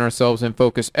reorient ourselves and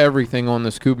focus everything on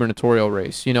this gubernatorial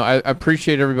race. I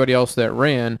appreciate everybody else that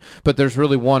ran, but there's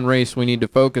really one race we need to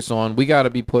focus on. We got to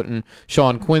be putting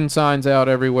Sean Quinn signs out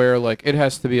everywhere. Like, it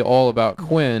has to be all about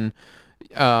Quinn.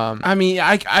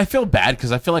 I feel bad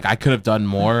because I feel like I could have done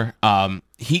more.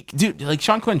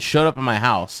 Sean Quinn showed up at my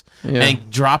house and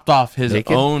dropped off his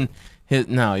Naked? own.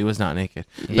 No, he was not naked.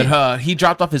 But he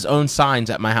dropped off his own signs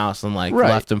at my house and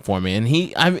left them for me. And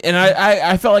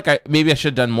I felt like maybe I should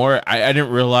have done more. I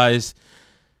didn't realize.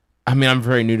 I mean, I'm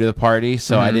very new to the party,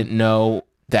 so I didn't know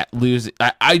that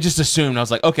I just assumed. I was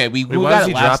like, okay, we Why got is it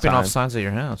he last dropping time. off signs at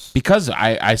your house? Because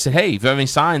I said, hey, if you have any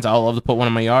signs, I'll love to put one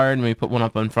in my yard, and we put one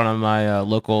up in front of my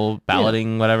local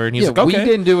balloting, whatever. And he's like, okay. We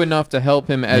didn't do enough to help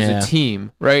him as a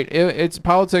team, right? It's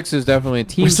politics is definitely a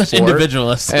team We're such sport.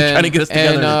 individualists trying to get us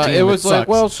together. as a team. It was like, sucks.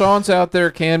 well, Sean's out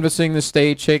there canvassing the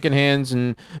state, shaking hands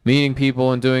and meeting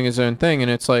people and doing his own thing.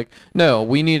 And it's like, no,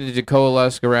 we needed to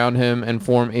coalesce around him and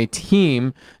form a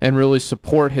team and really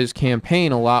support his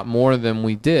campaign a lot more than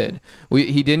we did.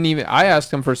 He didn't even. I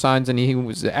asked him for signs and he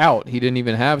was out. He didn't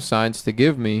even have signs to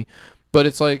give me. But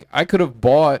it's like I could have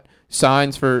bought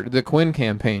signs for the Quinn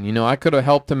campaign. You know, I could have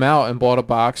helped him out and bought a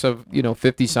box of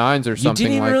 50 signs or something you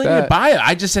didn't even like really that. need to buy it.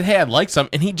 I just said, hey, I'd like some,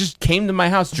 and he just came to my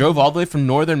house, drove all the way from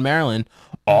Northern Maryland,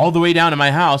 all the way down to my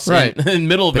house, Right. in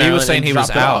middle of But he Maryland. was saying and he was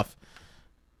dropped it out. off.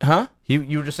 Huh?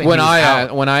 You were just saying when he was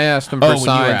out. when I asked him Oh, for when you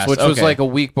signs, asked, which was okay. like a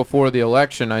week before the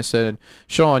election, I said,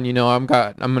 Sean, I'm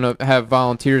gonna have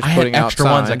volunteers I had putting out extra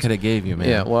signs. ones I could have gave you, man.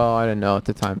 Yeah, well, I didn't know at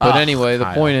the time, but Oh, anyway, the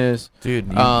Kyle. point is, Dude,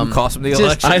 you Um, cost him the just-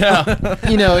 election. I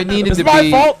know. it needed It's to my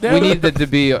be. fault, damn We it. needed to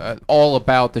be all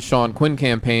about the Sean Quinn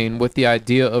campaign with the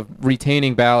idea of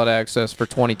retaining ballot access for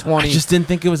 2020. I just didn't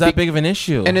think it was that big of an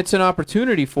issue. And it's an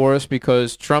opportunity for us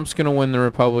because Trump's going to win the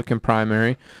Republican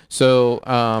primary. So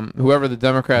whoever the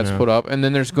Democrats Yeah. put up, and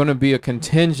then there's going to be a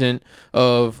contingent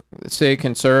of, say,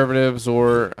 conservatives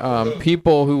or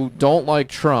people who don't like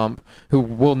Trump, who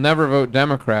will never vote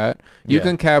Democrat. You Yeah.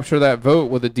 can capture that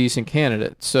vote with a decent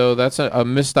candidate. So that's a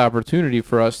missed opportunity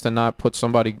for us to not put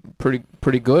somebody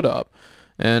pretty good up.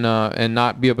 And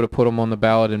not be able to put them on the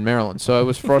ballot in Maryland. So I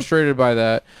was frustrated by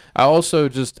that. I also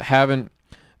just haven't.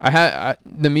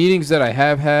 The meetings that I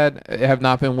have had have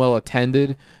not been well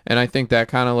attended, and I think that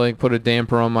kind of like put a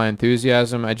damper on my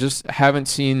enthusiasm. I just haven't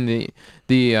seen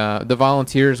the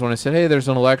volunteers when I said, hey, there's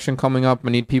an election coming up. I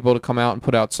need people to come out and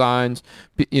put out signs.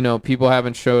 People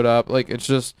haven't showed up. Like, it's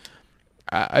just.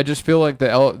 I just feel like the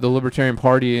Libertarian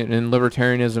Party and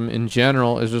libertarianism in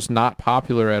general is just not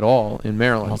popular at all in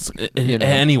Maryland.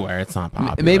 Anywhere, it's not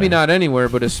popular. Maybe not anywhere,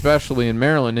 but especially in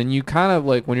Maryland. And you kind of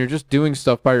like when you're just doing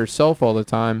stuff by yourself all the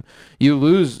time, you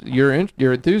lose your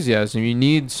enthusiasm. You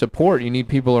need support. You need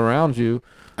people around you.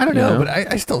 I don't You know, know? but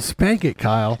I still spank it,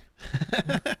 Kyle.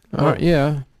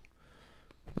 Yeah,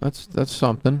 that's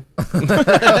something.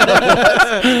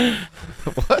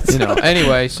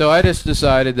 Anyway, so I just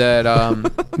decided that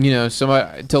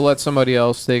somebody to let somebody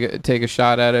else take a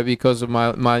shot at it because of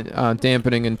my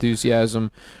dampening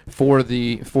enthusiasm for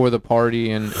the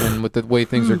party and with the way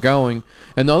things are going.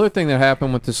 And the other thing that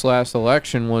happened with this last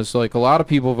election was like a lot of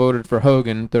people voted for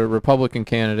Hogan, the Republican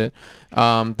candidate.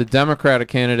 The Democratic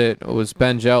candidate was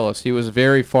Ben Jealous. He was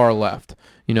very far left.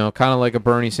 Kind of like a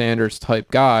Bernie Sanders type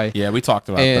guy. Yeah, we talked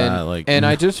about that. And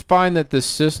I just find that the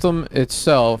system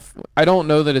itself, I don't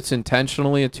know that it's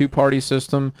intentionally a two-party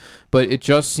system, but it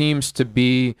just seems to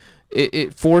be,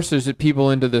 it forces people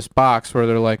into this box where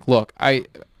they're like, look, I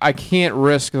can't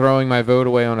risk throwing my vote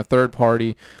away on a third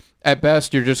party. At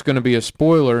best, you're just going to be a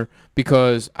spoiler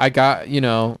because I got,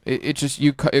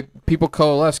 people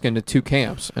coalesce into two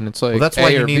camps, and it's like, Well, that's A why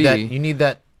or you need B. that. You need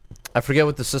that. I forget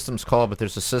what the system's called, but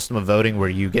there's a system of voting where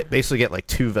you basically get like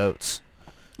 2 votes.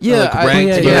 Yeah, Like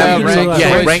ranked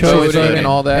ranked voting voting. and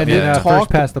all that. And We've then first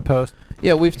talked past the post.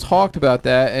 Yeah, we've talked about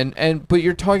that, but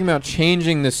you're talking about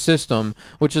changing the system,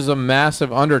 which is a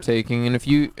massive undertaking. And if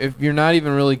you're not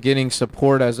even really getting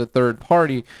support as a third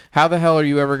party, how the hell are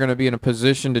you ever going to be in a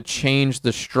position to change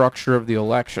the structure of the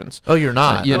elections? Oh, you're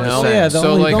not. You I'm know? just Oh, saying. yeah, the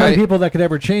So, only, like, the only I- people that could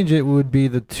ever change it would be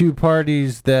the two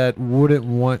parties that wouldn't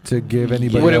want to give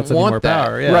anybody Wouldn't else any want more that,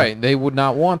 power. Yeah. right? They would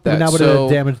not want that. And that would so,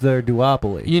 have damaged their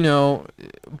duopoly.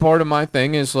 Part of my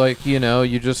thing is like, you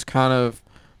just kind of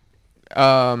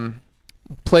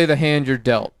play the hand you're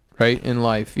dealt, right, in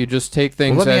life. You just take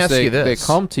things let me as ask they you this.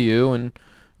 come to you, and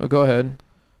go ahead.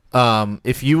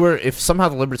 If somehow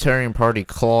the Libertarian Party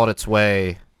clawed its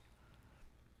way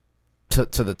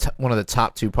to one of the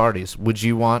top 2 parties, would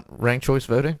you want ranked choice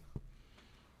voting?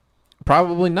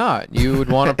 Probably not. You would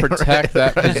want to protect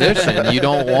that position. You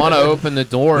don't want to open the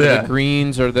door to Yeah. the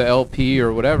Greens or the LP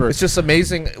or whatever. It's just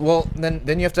amazing. Well, then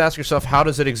you have to ask yourself, how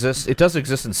does it exist? It does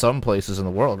exist in some places in the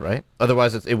world, right?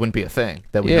 Otherwise, it wouldn't be a thing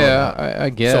that we know Yeah, about. I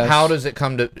guess. So how does it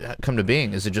come to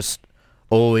being? Is it just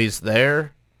always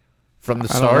there from the I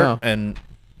don't start? know. And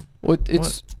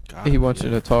It's. He wants you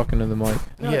to talk into the mic.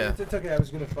 yeah, it's okay. I was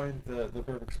going to find the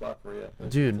perfect spot for you.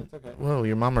 dude. Whoa,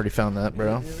 your mom already found that,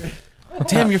 bro.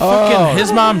 Damn, you're fucking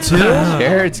his mom too.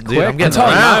 Jared's Dude, quick. I'm getting Tell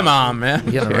my around. mom, man.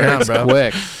 Getting around, Jared's bro.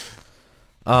 quick.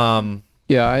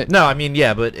 Yeah, No, I mean,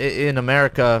 yeah, but in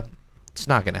America, it's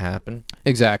not going to happen.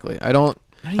 exactly. I don't.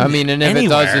 I mean, and if it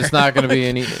does, Anywhere. it's not going to be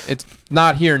any. It's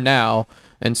not here now,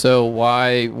 and so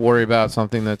why worry about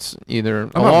something that's either a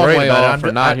I'm not long worried way about it. off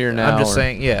or not here now? I'm just or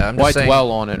saying, yeah. I'm why just saying,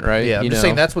 dwell on it, right? yeah. I'm You just know?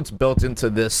 saying that's what's built into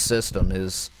this system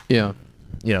is, Yeah.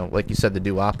 like you said, the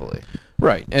duopoly.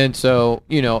 Right. And so,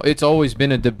 it's always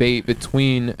been a debate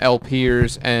between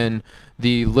LPers and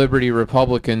the Liberty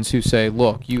Republicans who say,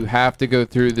 look, you have to go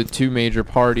through the 2 major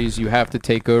parties. You have to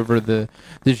take over the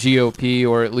GOP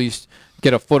or at least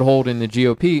get a foothold in the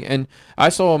GOP. And I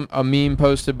saw a meme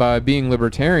posted by Being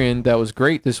Libertarian that was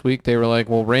great this week. They were like,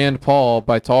 well, Rand Paul,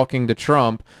 by talking to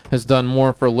Trump, has done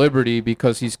more for liberty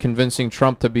because he's convincing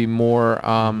Trump to be more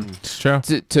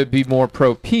to be more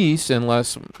pro-peace and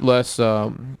less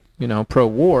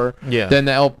pro-war than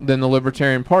the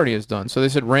Libertarian Party has done. So they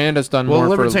said Rand has done more. Well,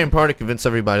 the Libertarian Party convinced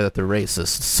everybody that they're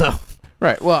racist. So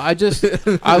right. Well,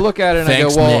 I look at it and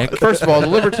Thanks, I go, well, Nick. first of all, the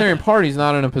Libertarian Party is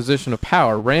not in a position of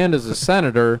power. Rand is a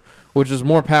senator, which is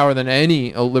more power than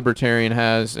any a libertarian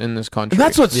has in this country. And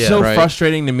that's what's so right?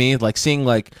 frustrating to me, like seeing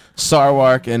like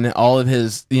Sarwark and all of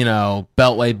his,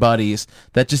 Beltway buddies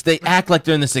that just they act like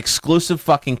they're in this exclusive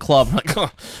fucking club. Like,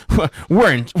 oh,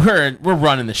 we're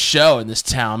running the show in this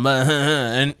town,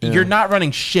 and you're not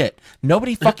running shit.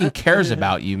 Nobody fucking cares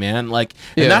about you, man. Like,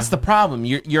 and that's the problem.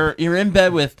 You're in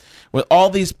bed with all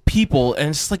these people, and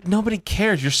it's like nobody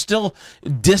cares. You're still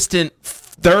distant.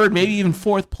 Third, maybe even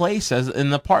fourth place as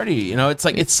in the party. It's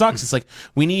like it sucks. It's like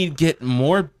we need to get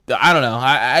more. I don't know.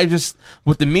 I just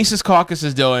what the Mises Caucus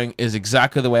is doing is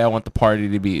exactly the way I want the party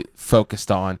to be focused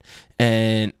on.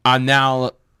 And I'm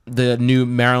now the new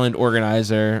Maryland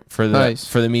organizer for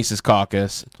the Mises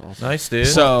Caucus. nice, dude.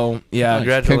 So yeah,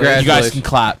 Congratulations. You guys can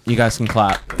clap. You guys can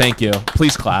clap. Thank you.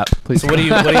 Please clap. So what are you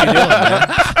doing,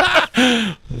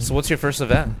 man? So what's your first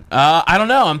event? I don't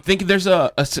know. I'm thinking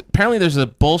apparently there's a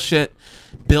bullshit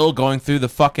bill going through the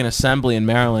fucking assembly in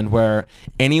Maryland where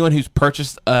anyone who's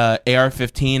purchased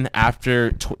AR-15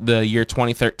 after the year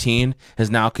 2013 is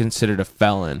now considered a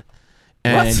felon.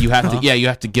 And you have to you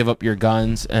have to give up your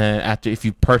guns if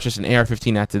you purchase an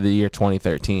AR-15 after the year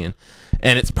 2013.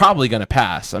 And it's probably going to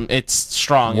pass. It's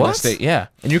strong in the state. Yeah.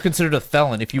 And you're considered a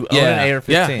felon if you own an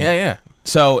AR-15. Yeah.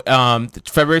 So,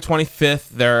 February 25th,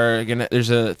 there's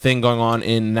a thing going on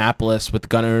in Annapolis with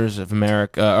Gunners of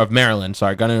Maryland.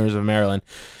 Gunners of Maryland,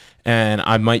 and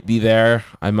I might be there.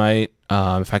 I might,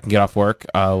 if I can get off work,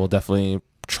 we'll definitely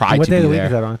try to be there. What day of the week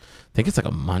is that on? I think it's like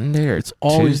a Monday or it's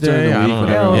always Tuesday. during the I week don't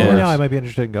whenever know. it Yeah, I might be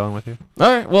interested in going with you. All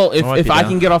right. Well, if I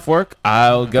can get off work,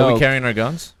 I'll go. Are we carrying our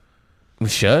guns? We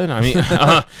should. I mean,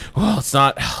 well, it's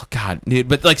not. Oh God, dude.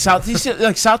 But like South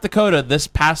Dakota, this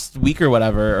past week or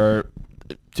whatever, or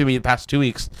the past 2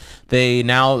 weeks, they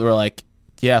now were like,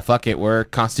 yeah, fuck it, we're a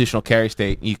constitutional carry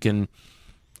state. You can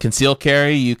conceal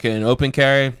carry, you can open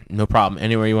carry, no problem,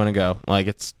 anywhere you want to go. Like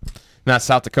it's not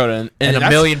South Dakota, and a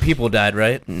million people died,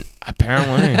 right?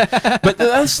 Apparently. But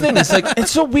that's the thing. It's like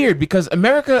it's so weird because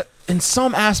America, in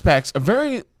some aspects, are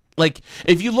very. Like,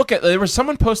 if you look at,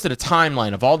 someone posted a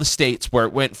timeline of all the states where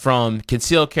it went from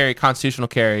concealed carry, constitutional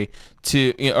carry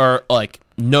to, or like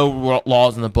no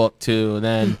laws in the book to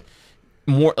then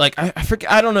more, like, I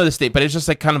forget, I don't know the state, but it's just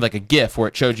like kind of like a GIF where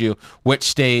it showed you which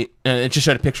state, and it just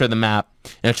showed a picture of the map,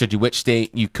 and it showed you which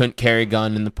state you couldn't carry a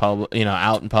gun in the public,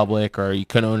 out in public, or you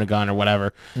couldn't own a gun or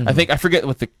whatever. I forget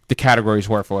what the categories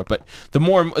were for it, but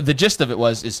the gist of it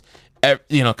is,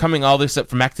 coming all this up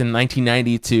from back to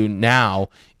 1990 to now,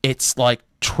 it's like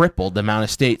tripled the amount of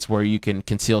states where you can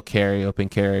conceal carry, open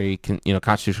carry,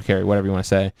 constitutional carry, whatever you want to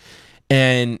say.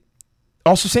 And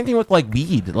also same thing with like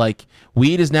weed. Like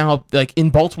weed is now like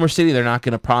in Baltimore City, they're not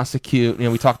going to prosecute.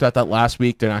 We talked about that last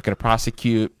week. They're not going to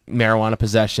prosecute marijuana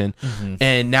possession.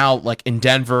 And now like in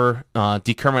Denver,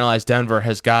 decriminalized Denver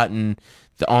has gotten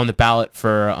on the ballot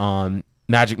for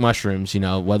magic mushrooms,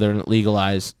 whether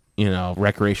legalized,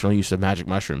 recreational use of magic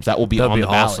mushrooms. That will be on the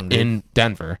ballot in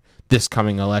Denver this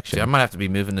coming election. I might have to be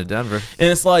moving to Denver.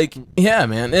 And it's like, yeah,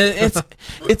 man,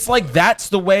 it's like that's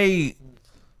the way.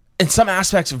 In some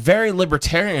aspects, very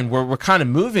libertarian, where we're kind of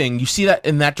moving. You see that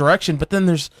in that direction, but then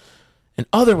there's in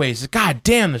other ways. God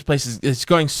damn, this place is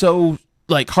going so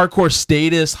like hardcore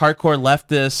statist, hardcore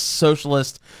leftist,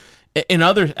 socialist in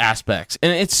other aspects,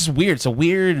 and it's just weird. It's a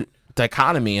weird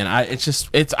dichotomy, and I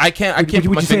can't Would put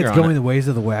my you say finger it's on going it. the ways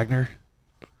of the Wagner?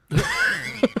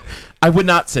 I would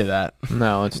not say that.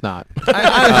 No, it's not.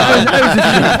 I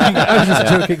was just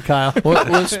joking, Kyle.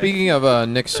 Well, speaking of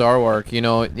Nick Sarwark,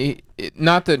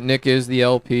 not that Nick is the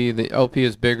LP. The LP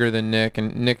is bigger than Nick,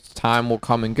 and Nick's time will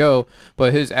come and go.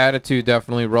 But his attitude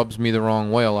definitely rubs me the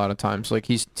wrong way a lot of times. Like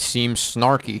he seems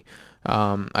snarky,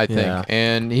 I think,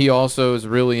 and he also is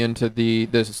really into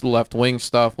this left wing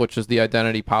stuff, which is the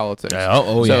identity politics.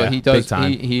 So he does.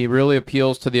 He really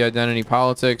appeals to the identity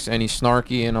politics, and he's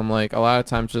snarky. And I'm like, a lot of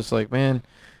times, just like, man,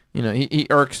 he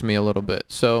irks me a little bit.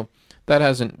 So that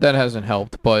hasn't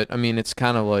helped. But I mean, it's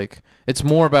kind of like it's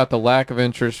more about the lack of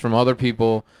interest from other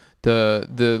people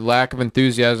the lack of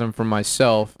enthusiasm from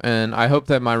myself, and I hope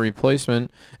that my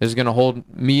replacement is going to hold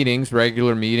meetings,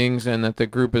 regular meetings, and that the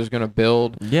group is going to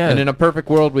build. Yeah. And in a perfect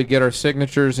world, we'd get our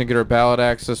signatures and get our ballot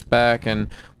access back, and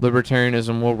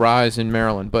libertarianism will rise in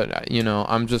Maryland. But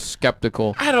I'm just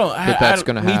skeptical. That's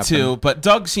going to happen. Me too. But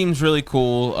Doug seems really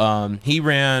cool. He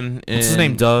ran. What's his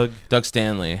name? Doug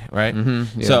Stanley, right?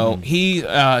 Mm-hmm, yeah. So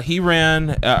he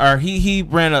ran, or he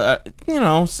ran a.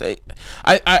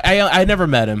 I never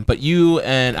met him, but you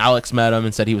and Alex met him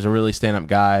and said he was a really stand-up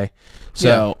guy.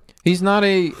 So he's not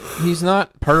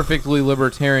perfectly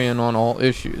libertarian on all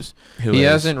issues. He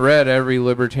hasn't read every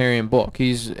libertarian book.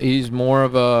 He's more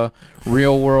of a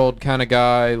real world kind of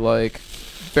guy, like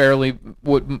fairly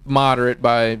moderate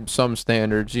by some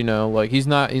standards. Like he's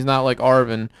not like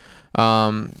Arvin.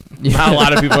 Not a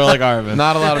lot of people are like Arvin.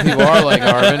 Not a lot of people are like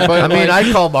Arvin, but I mean,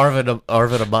 I call Marvin a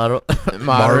moderate.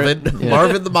 Moderate, Marvin, yeah.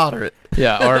 Marvin the moderate.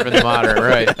 Yeah, Arvin the moderate,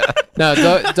 right? No,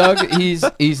 Doug, he's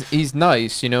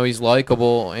nice. He's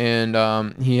likable,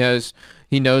 and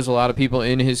he knows a lot of people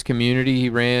in his community. He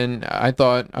ran, I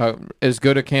thought, as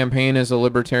good a campaign as a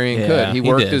libertarian could. He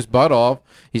worked his butt off.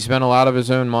 He spent a lot of his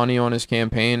own money on his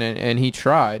campaign, and he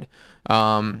tried.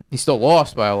 He still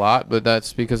lost by a lot, but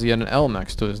that's because he had an L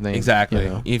next to his name. Exactly.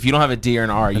 If you don't have a D or an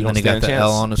R, you don't stand a chance. And then he got the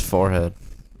L on his forehead.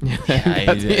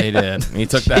 Yeah, he did. He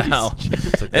took that L.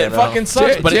 It fucking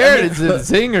sucks. But Jared is in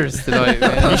singers tonight,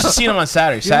 man. You should see him on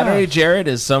Saturday. Saturday Jared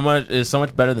is so much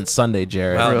better than Sunday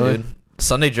Jared. Wow, Really? dude.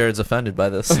 Sunday Jared's offended by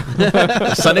this.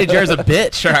 Sunday Jared's a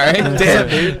bitch, all right? Damn,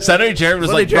 dude. Saturday Jared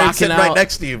was Sunday like Jared's rocking sitting out. right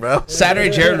next to you, bro.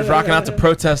 Saturday Jared was rocking out to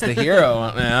protest the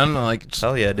hero, man. Like, just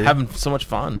Hell yeah, dude. having so much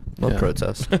fun. Love Yeah.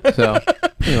 protest. So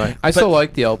anyway, I still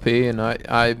like the LP, and I'm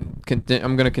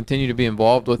going to continue to be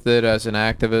involved with it as an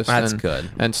activist. That's and, good.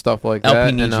 and stuff like that.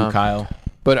 LP needs and, you, Kyle.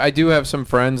 But I do have some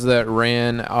friends that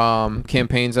ran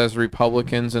campaigns as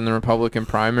Republicans in the Republican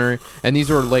primary, and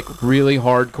these were like really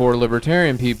hardcore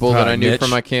libertarian people that I knew Mitch. from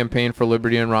my campaign for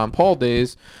Liberty and Ron Paul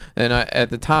days. And I,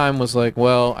 at the time, was like,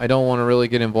 well, I don't want to really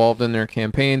get involved in their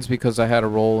campaigns because I had a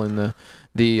role in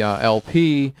the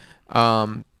LP.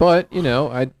 But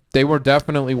they were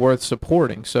definitely worth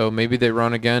supporting. So maybe they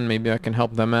run again. Maybe I can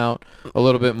help them out a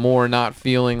little bit more, not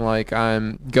feeling like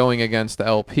I'm going against the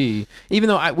LP, even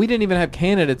though we didn't even have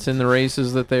candidates in the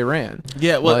races that they ran.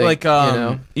 Yeah, well,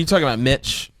 you talking about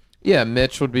Mitch? Yeah,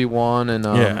 Mitch would be one,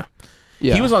 and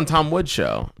He was on Tom Wood's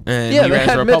show, and yeah, he they ran as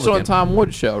a had Mitch Republican. on Tom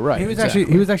Wood's show, right? He was exactly.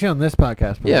 actually on this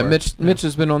podcast before. Yeah, Mitch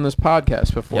has been on this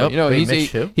podcast before. Yep. Wait,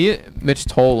 He's Mitch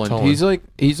Toland. Toland.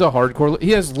 He's a hardcore.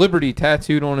 He has Liberty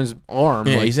tattooed on his arm.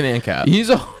 Yeah, like, he's an ANCAP.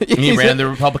 He ran the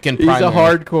Republican He's primary. a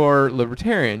hardcore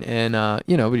libertarian, and but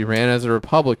he ran as a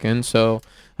Republican, so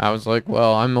I was like,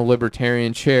 well, I'm a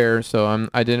libertarian chair, so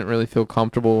I didn't really feel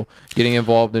comfortable getting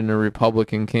involved in a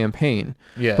Republican campaign.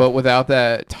 Yeah. But without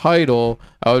that title,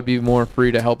 I would be more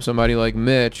free to help somebody like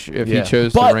Mitch if he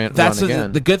chose But to run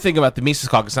again. The good thing about the Mises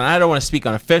Caucus, and I don't want to speak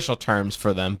on official terms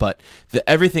for them, but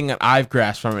everything that I've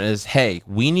grasped from it is, hey,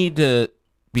 we need to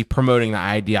be promoting the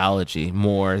ideology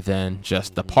more than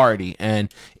just the party.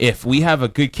 And if we have a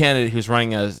good candidate who's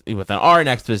running with an R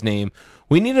next to his name,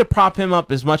 we need to prop him up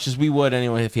as much as we would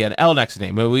anyway if he had an L next to his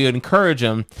name. But we would encourage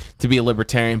him to be a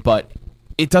libertarian, but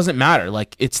it doesn't matter.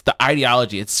 Like, it's the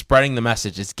ideology. It's spreading the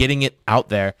message. It's getting it out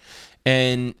there.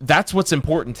 And that's what's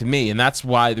important to me. And that's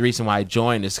why the reason why I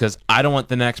joined is because I don't want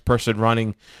the next person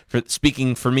running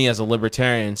speaking for me as a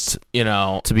libertarian,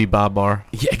 to be Bob Barr.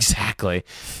 Yeah, exactly.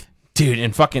 Dude,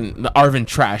 and fucking Arvin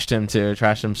trashed him too.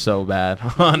 Trashed him so bad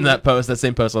on that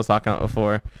same post I was talking about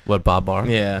before. What, Bob Barr?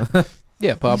 Yeah.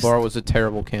 Yeah, Bob Barr was a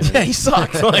terrible candidate. Yeah, he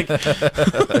sucked. Like,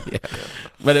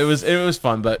 but it was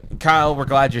fun. But Kyle, we're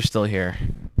glad you're still here.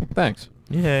 Thanks.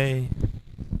 Yay.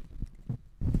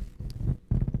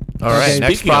 All right,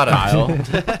 next Speaking of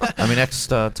product. Kyle, next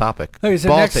topic. Okay, so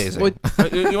Ball next-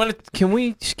 tasing. you want to? Can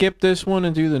we skip this one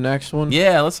and do the next one?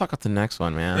 Yeah, let's talk about the next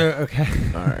one, man. Okay.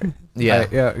 All right. Yeah.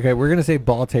 Yeah. Okay. We're gonna say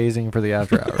ball tasing for the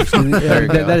after hours. There you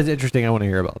go. That is interesting. I want to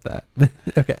hear about that.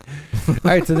 Okay. All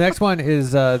right. So the next one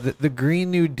is the Green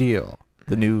New Deal.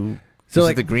 The new. So, is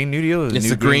like- it the Green New Deal? Or the It's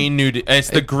new the Green New. It's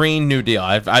the Green New Deal.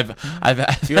 I've. Are you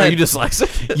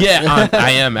dyslexic? Yeah,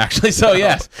 I am actually. So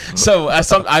yes. So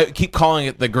I keep calling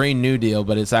it the Green New Deal,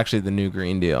 but it's actually the New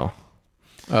Green Deal.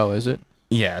 Oh, is it?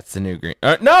 Yeah, it's the new green.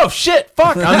 No, shit,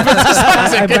 fuck. I'm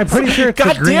dyslexic. I'm pretty sure it's the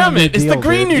God Green damn New it! It's the Deal,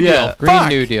 Green dude. New Yeah, Deal. Green Fuck.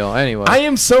 New Deal. Anyway, I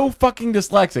am so fucking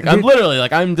dyslexic. I'm Dude. literally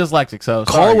like I'm dyslexic. So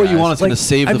Call sorry, it what you guys. want. It's gonna Like,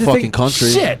 save I'm the just fucking saying, country.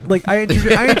 Shit. Like I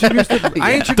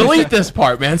introduced Delete this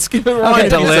part, man. Skip it. Rewind.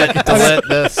 Delete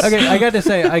this. Okay, I got to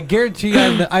say, I guarantee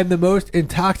I'm the most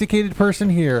intoxicated person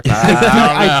here.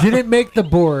 I I didn't make the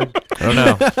board, I don't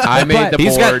know. I made the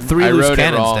He's got board. 3 I loose wrote it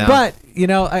cannons wrong. down. but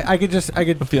I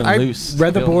could feeling loose.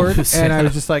 read the Feeling board loose. and I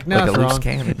was just like, no, Like a it's loose wrong.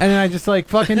 cannon. And then I just like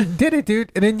fucking did it,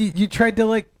 dude. And then you tried to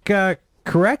like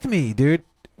correct me, dude.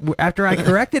 After I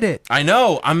corrected it. I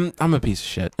know. I'm a piece of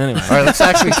shit. Anyway. All right, let's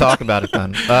actually talk about it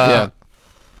then. Yeah.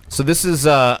 So this is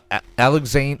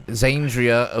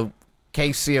Alexandria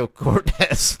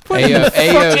Ocasio-Cortez.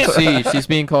 AOC. She's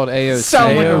being called AOC.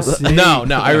 Sound like a- AOC.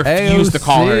 No, I refuse to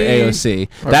call her AOC.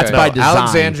 That's Okay. by No, design.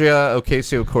 Alexandria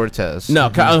Ocasio-Cortez. No,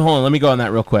 hold on. Let me go on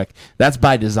that real quick. That's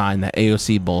by design. That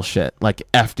AOC bullshit, like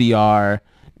FDR,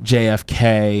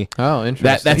 JFK. Oh, interesting.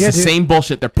 That's Yeah, the dude. same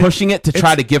bullshit. They're pushing it to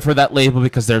try to give her that label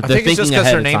because they're I think it's thinking just because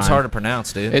ahead her of name's time. hard to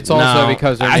pronounce, dude. It's also No,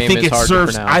 because her I name think is it hard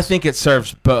serves. to pronounce. I think it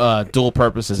serves dual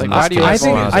purposes. Like, in why this do you case. I like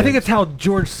think Well, I think it's how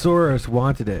George Soros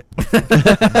wanted it.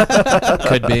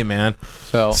 Could be, man.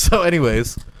 so. So,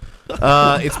 anyways,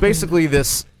 it's basically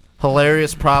this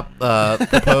hilarious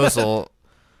proposal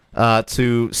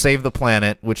to save the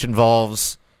planet, which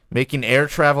involves making air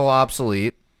travel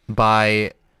obsolete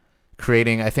by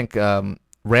creating, I think,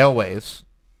 railways,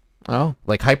 Oh.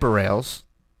 like hyperrails,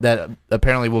 that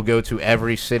apparently will go to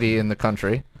every city in the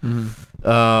country.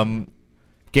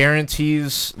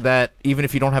 Guarantees that even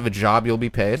if you don't have a job, you'll be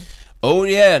paid. Oh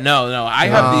yeah, no. I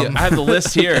have the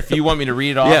list here. If you want me to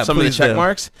read off Yeah, some of the please check do.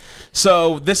 marks.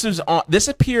 So this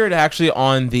appeared actually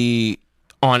on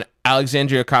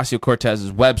Alexandria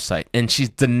Ocasio-Cortez's website, and she's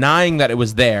denying that it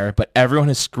was there, but everyone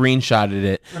has screenshotted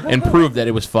it and proved that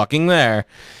it was fucking there.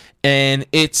 And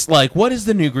it's like, what is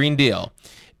the new Green Deal?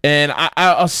 And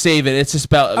I'll save it. It's just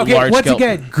about Okay, large once scale.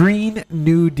 again, Green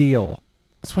New Deal.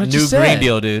 That's what I New just said. Green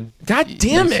Deal, dude. God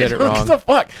damn You it! said it What wrong. the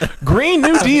fuck? Green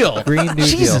New Deal. Green New Deal.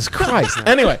 Jesus Christ.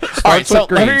 Anyway, all right. Starts So with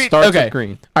green. let me read- Starts okay. with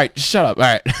green. All right, shut up. All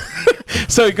right.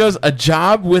 So it goes: a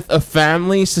job with a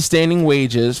family sustaining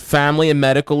wages, family and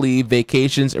medical leave,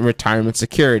 vacations, and retirement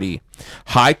security.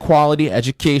 High quality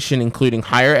education, including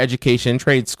higher education and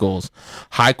trade schools.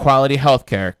 High quality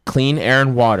healthcare, clean air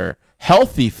and water,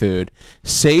 healthy food,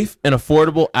 safe and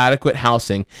affordable adequate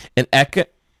housing, and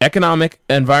economic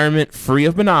environment free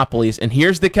of monopolies. And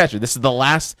here's the catcher. This is the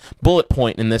last bullet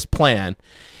point in this plan.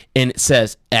 And it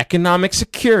says economic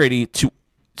security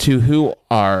to who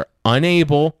are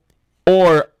unable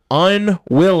or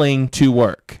unwilling to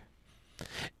work.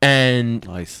 And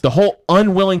Nice. the whole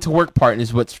unwilling to work part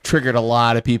is what's triggered a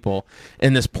lot of people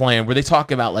in this plan, where they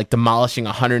talk about like demolishing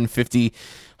 150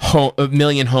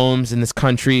 million homes in this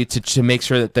country to make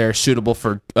sure that they're suitable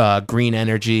for green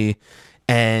energy,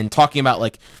 and talking about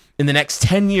like in the next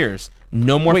 10 years,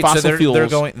 no more Wait, fossil so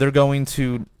fuels. they're going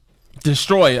to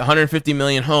Destroy 150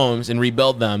 million homes and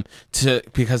rebuild them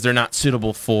because they're not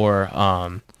suitable for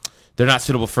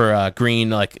green,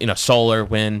 like solar,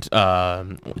 wind,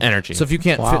 energy. So if you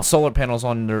can't fit solar panels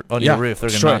on your roof, they're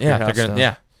going to knock your house down.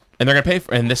 Yeah. And they're going to pay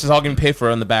for, and this is all going to be paid for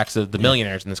on the backs of the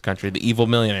millionaires in this country, the evil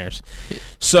millionaires.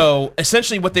 So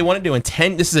essentially what they want to do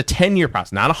this is a 10-year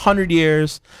process, not 100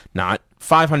 years, not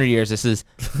 500 years. This is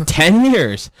 10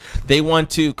 years. They want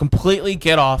to completely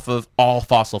get off of all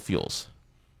fossil fuels.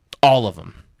 All of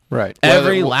them. Right.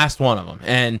 Every last one of them.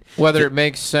 And Whether it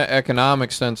makes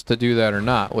economic sense to do that or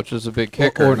not, which is a big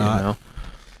kicker, or not. you know,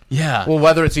 yeah. Well,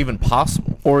 whether it's even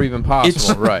possible. or even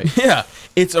possible, right? Yeah.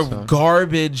 It's a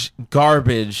garbage,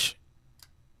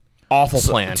 awful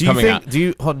plan Do you coming think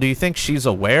out. do you think she's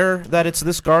aware that it's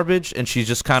this garbage, and she's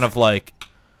just kind of like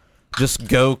just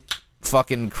go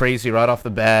fucking crazy right off the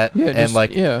bat, Yeah, and just-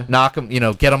 like yeah. knock them,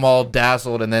 get them all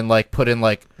dazzled, and then like put in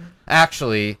like,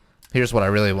 actually, here's what I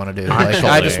really want to do. Like, I just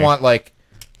Actually. want like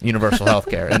universal health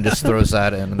care, and just throws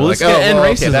that in. And Well, like, this is going to end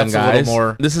racism, that's a guys. little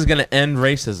more. This is going to end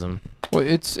racism. Well,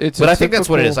 it's. But I think that's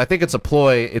what it is. I think it's a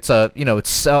ploy. It's a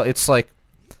it's like,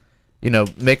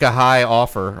 make a high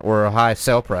offer or a high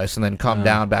sale price, and then come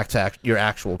down back to your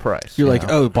actual price. You're you like,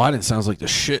 know? oh, Biden sounds like the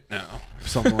shit now.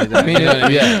 Something like that. I mean,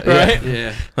 yeah, Right?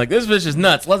 yeah. Like, this bitch is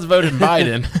nuts. Let's vote in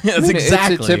Biden. That's I mean,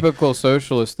 exactly. It's a typical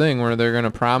socialist thing where they're going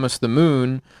to promise the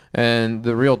moon, and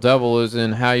the real devil is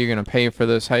in how you're going to pay for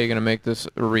this, how you're going to make this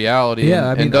a reality. Yeah,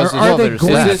 I and mean, does are they this,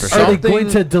 going, is this are they going something-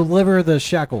 to deliver the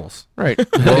shekels? right?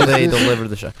 Will they deliver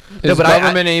the show? Is but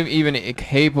government even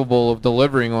capable of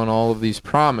delivering on all of these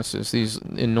promises, these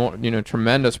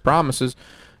tremendous promises?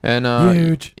 And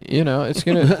Huge. it's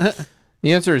gonna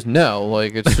The answer is no.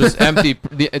 Like, it's just empty.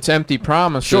 It's empty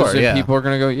promises. Sure, and yeah. people are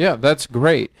gonna go, yeah, that's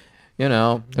great. You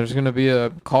know, there's gonna be a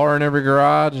car in every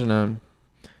garage, and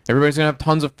everybody's gonna have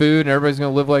tons of food, and everybody's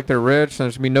gonna live like they're rich. And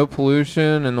there's gonna be no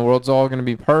pollution, and the world's all gonna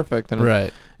be perfect. And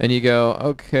Right. And you go,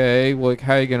 okay, well, like,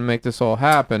 how are you gonna make this all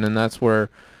happen? And that's where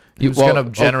Who's going to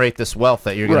generate this wealth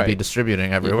that you're going to be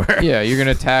distributing everywhere? Yeah, you're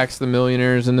going to tax the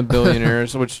millionaires and the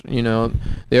billionaires, which, you know,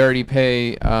 they already pay,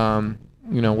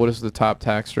 you know, what is the top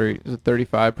tax rate? Is it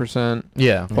 35%?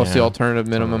 Yeah. Plus the alternative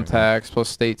minimum tax, plus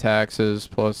state taxes,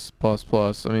 plus.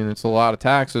 I mean, it's a lot of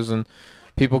taxes. And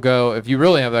people go, if you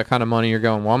really have that kind of money, you're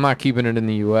going, well, I'm not keeping it in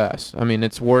the U.S. I mean,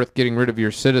 it's worth getting rid of your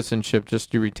citizenship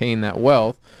just to retain that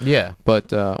wealth. Yeah.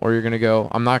 But or you're gonna go,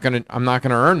 I'm not gonna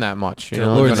earn that much. You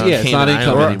know, Or it's not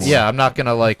income anymore. Yeah, I'm not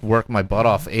gonna like work my butt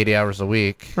off 80 hours a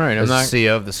week. Right, I'm as not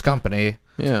CEO of this company.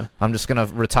 Yeah, I'm just gonna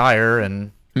retire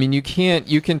and. I mean, you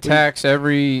can tax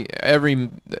every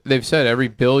they've said every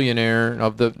billionaire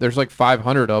of there's like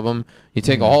 500 of them. You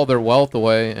take all their wealth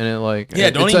away, and it like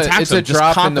don't even tax them. It's a Just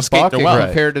drop in the confiscate bucket their wealth.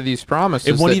 compared to these promises.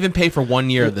 It won't even pay for 1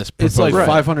 year of this. It's like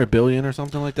proposal. 500 billion or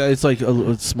something like that. It's like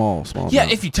a small. Yeah,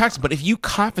 amount. if you tax it, but if you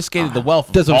confiscated the wealth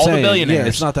of That's what I'm all the saying. billionaires, Yeah,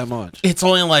 it's not that much. it's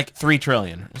only like 3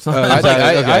 trillion. It's not- I It's like-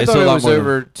 okay, thought it's a it lot was more than-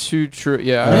 over 2 trillion.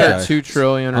 Yeah, I Okay. heard 2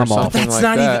 trillion or I'm off. But something that's like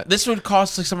not that. even. This would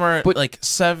cost like somewhere But like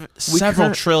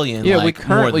several trillion. Yeah, like, we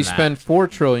currently more than spend 4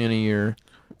 trillion a year.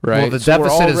 Right. Well, the So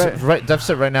we're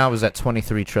deficit right now is at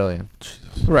 23 trillion.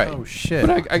 right. Oh shit!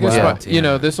 But I guess Wow. what, you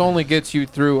know, this only gets you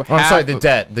through. Oh, I'm half sorry, the of-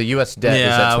 debt, the U.S. debt is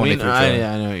at 23 trillion.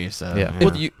 I know what you said. Yeah.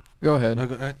 Well, you go ahead. No,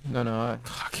 go ahead. No.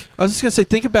 I was just gonna say,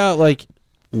 think about like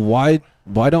why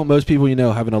don't most people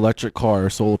have an electric car or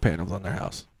solar panels on their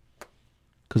house?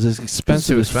 Because it's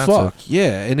expensive as expensive. fuck.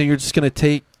 Yeah, and then you're just gonna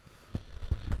take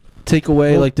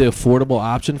away like the affordable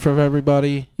option from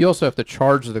everybody. You also have to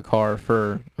charge the car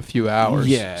for a few hours.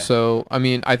 Yeah. So I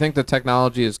mean, I think the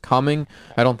technology is coming.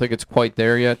 I don't think it's quite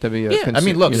there yet to be a. Yeah, I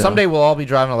mean, look, someday we'll all be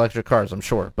driving electric cars, I'm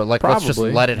sure. But like, let's just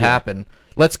Probably. let it happen.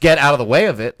 Let's get out of the way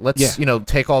of it. Let's, Yeah.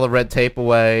 take all the red tape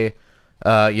away.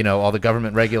 All the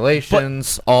government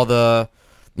regulations, all the,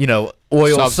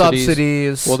 oil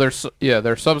subsidies. Well,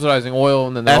 they're subsidizing oil,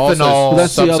 and then they're Ethanol. also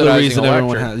That's the other subsidizing reason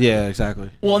everyone electric. has. Yeah, exactly.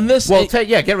 Well, in this,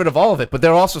 get rid of all of it. But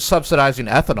they're also subsidizing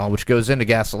ethanol, which goes into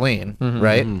gasoline,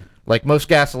 right? Like most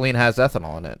gasoline has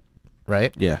ethanol in it,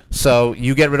 right? Yeah. So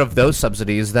you get rid of those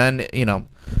subsidies, then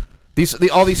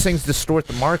all these things distort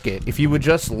the market. If you would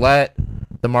just let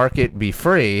the market be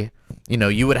free,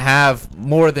 you would have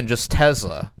more than just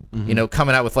Tesla,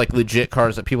 coming out with like legit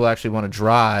cars that people actually want to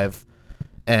drive,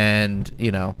 and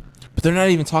but they're not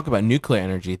even talking about nuclear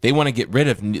energy. They want to get rid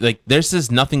of this has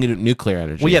nothing to do with nuclear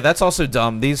energy. Well, yeah, that's also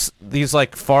dumb. These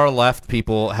like far left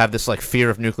people have this like fear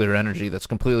of nuclear energy that's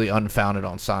completely unfounded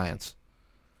on science.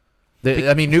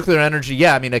 Nuclear energy.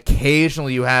 Yeah,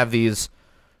 occasionally you have these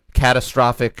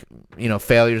catastrophic,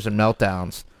 failures and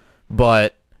meltdowns,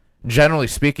 but generally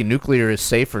speaking, nuclear is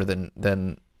safer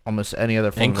than almost any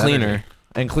other form And of cleaner. energy.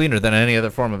 And cleaner than any other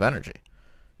form of energy.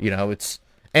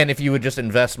 And if you would just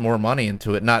invest more money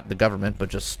into it, not the government, but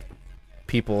just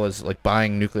people as like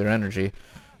buying nuclear energy,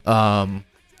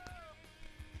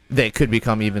 they could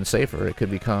become even safer. It could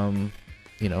become,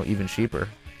 even cheaper.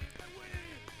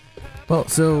 Well,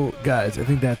 so guys, I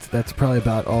think that's probably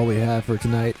about all we have for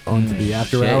tonight. On to the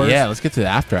after hours. Yeah, let's get to the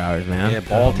after hours, man. Yeah,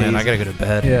 ball Man, I gotta go to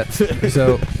bed. Yeah.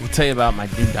 So, We'll tell you about my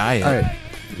new diet. all right.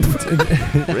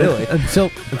 Really?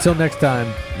 Until next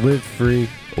time, live free.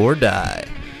 Or die.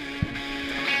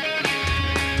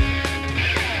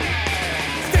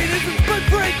 Statism split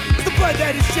break is the blood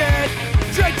that is shed.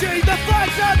 Drenching the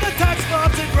flags on the tax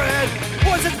bombs in red.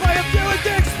 Poisons by a few at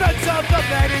the expense of the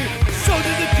many. Sold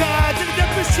to the gods in a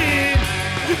death machine.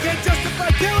 You can't justify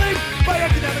killing by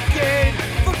economic gain.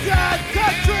 For God,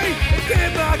 country, and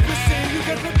democracy. You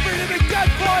can put freedom and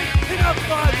gunpoint in a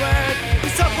fine land. You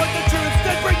support the troops,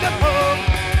 then bring them home.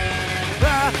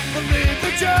 I believe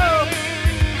that you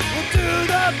will do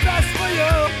the best for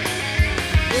you.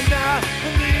 And I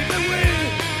believe that we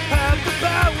have the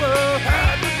power,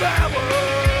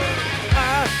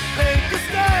 I hate the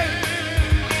state,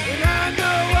 and I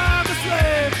know I'm a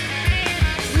slave.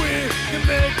 We can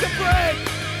make the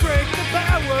break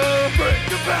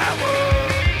the power.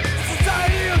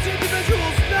 Society owes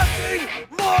individuals nothing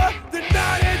more than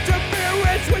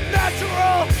non-interference with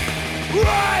natural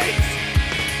rights.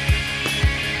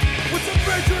 Once a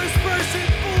virtuous person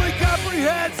fully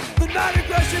comprehends the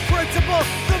non-aggression principle,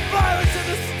 the violence of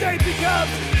the state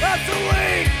becomes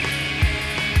obsolete.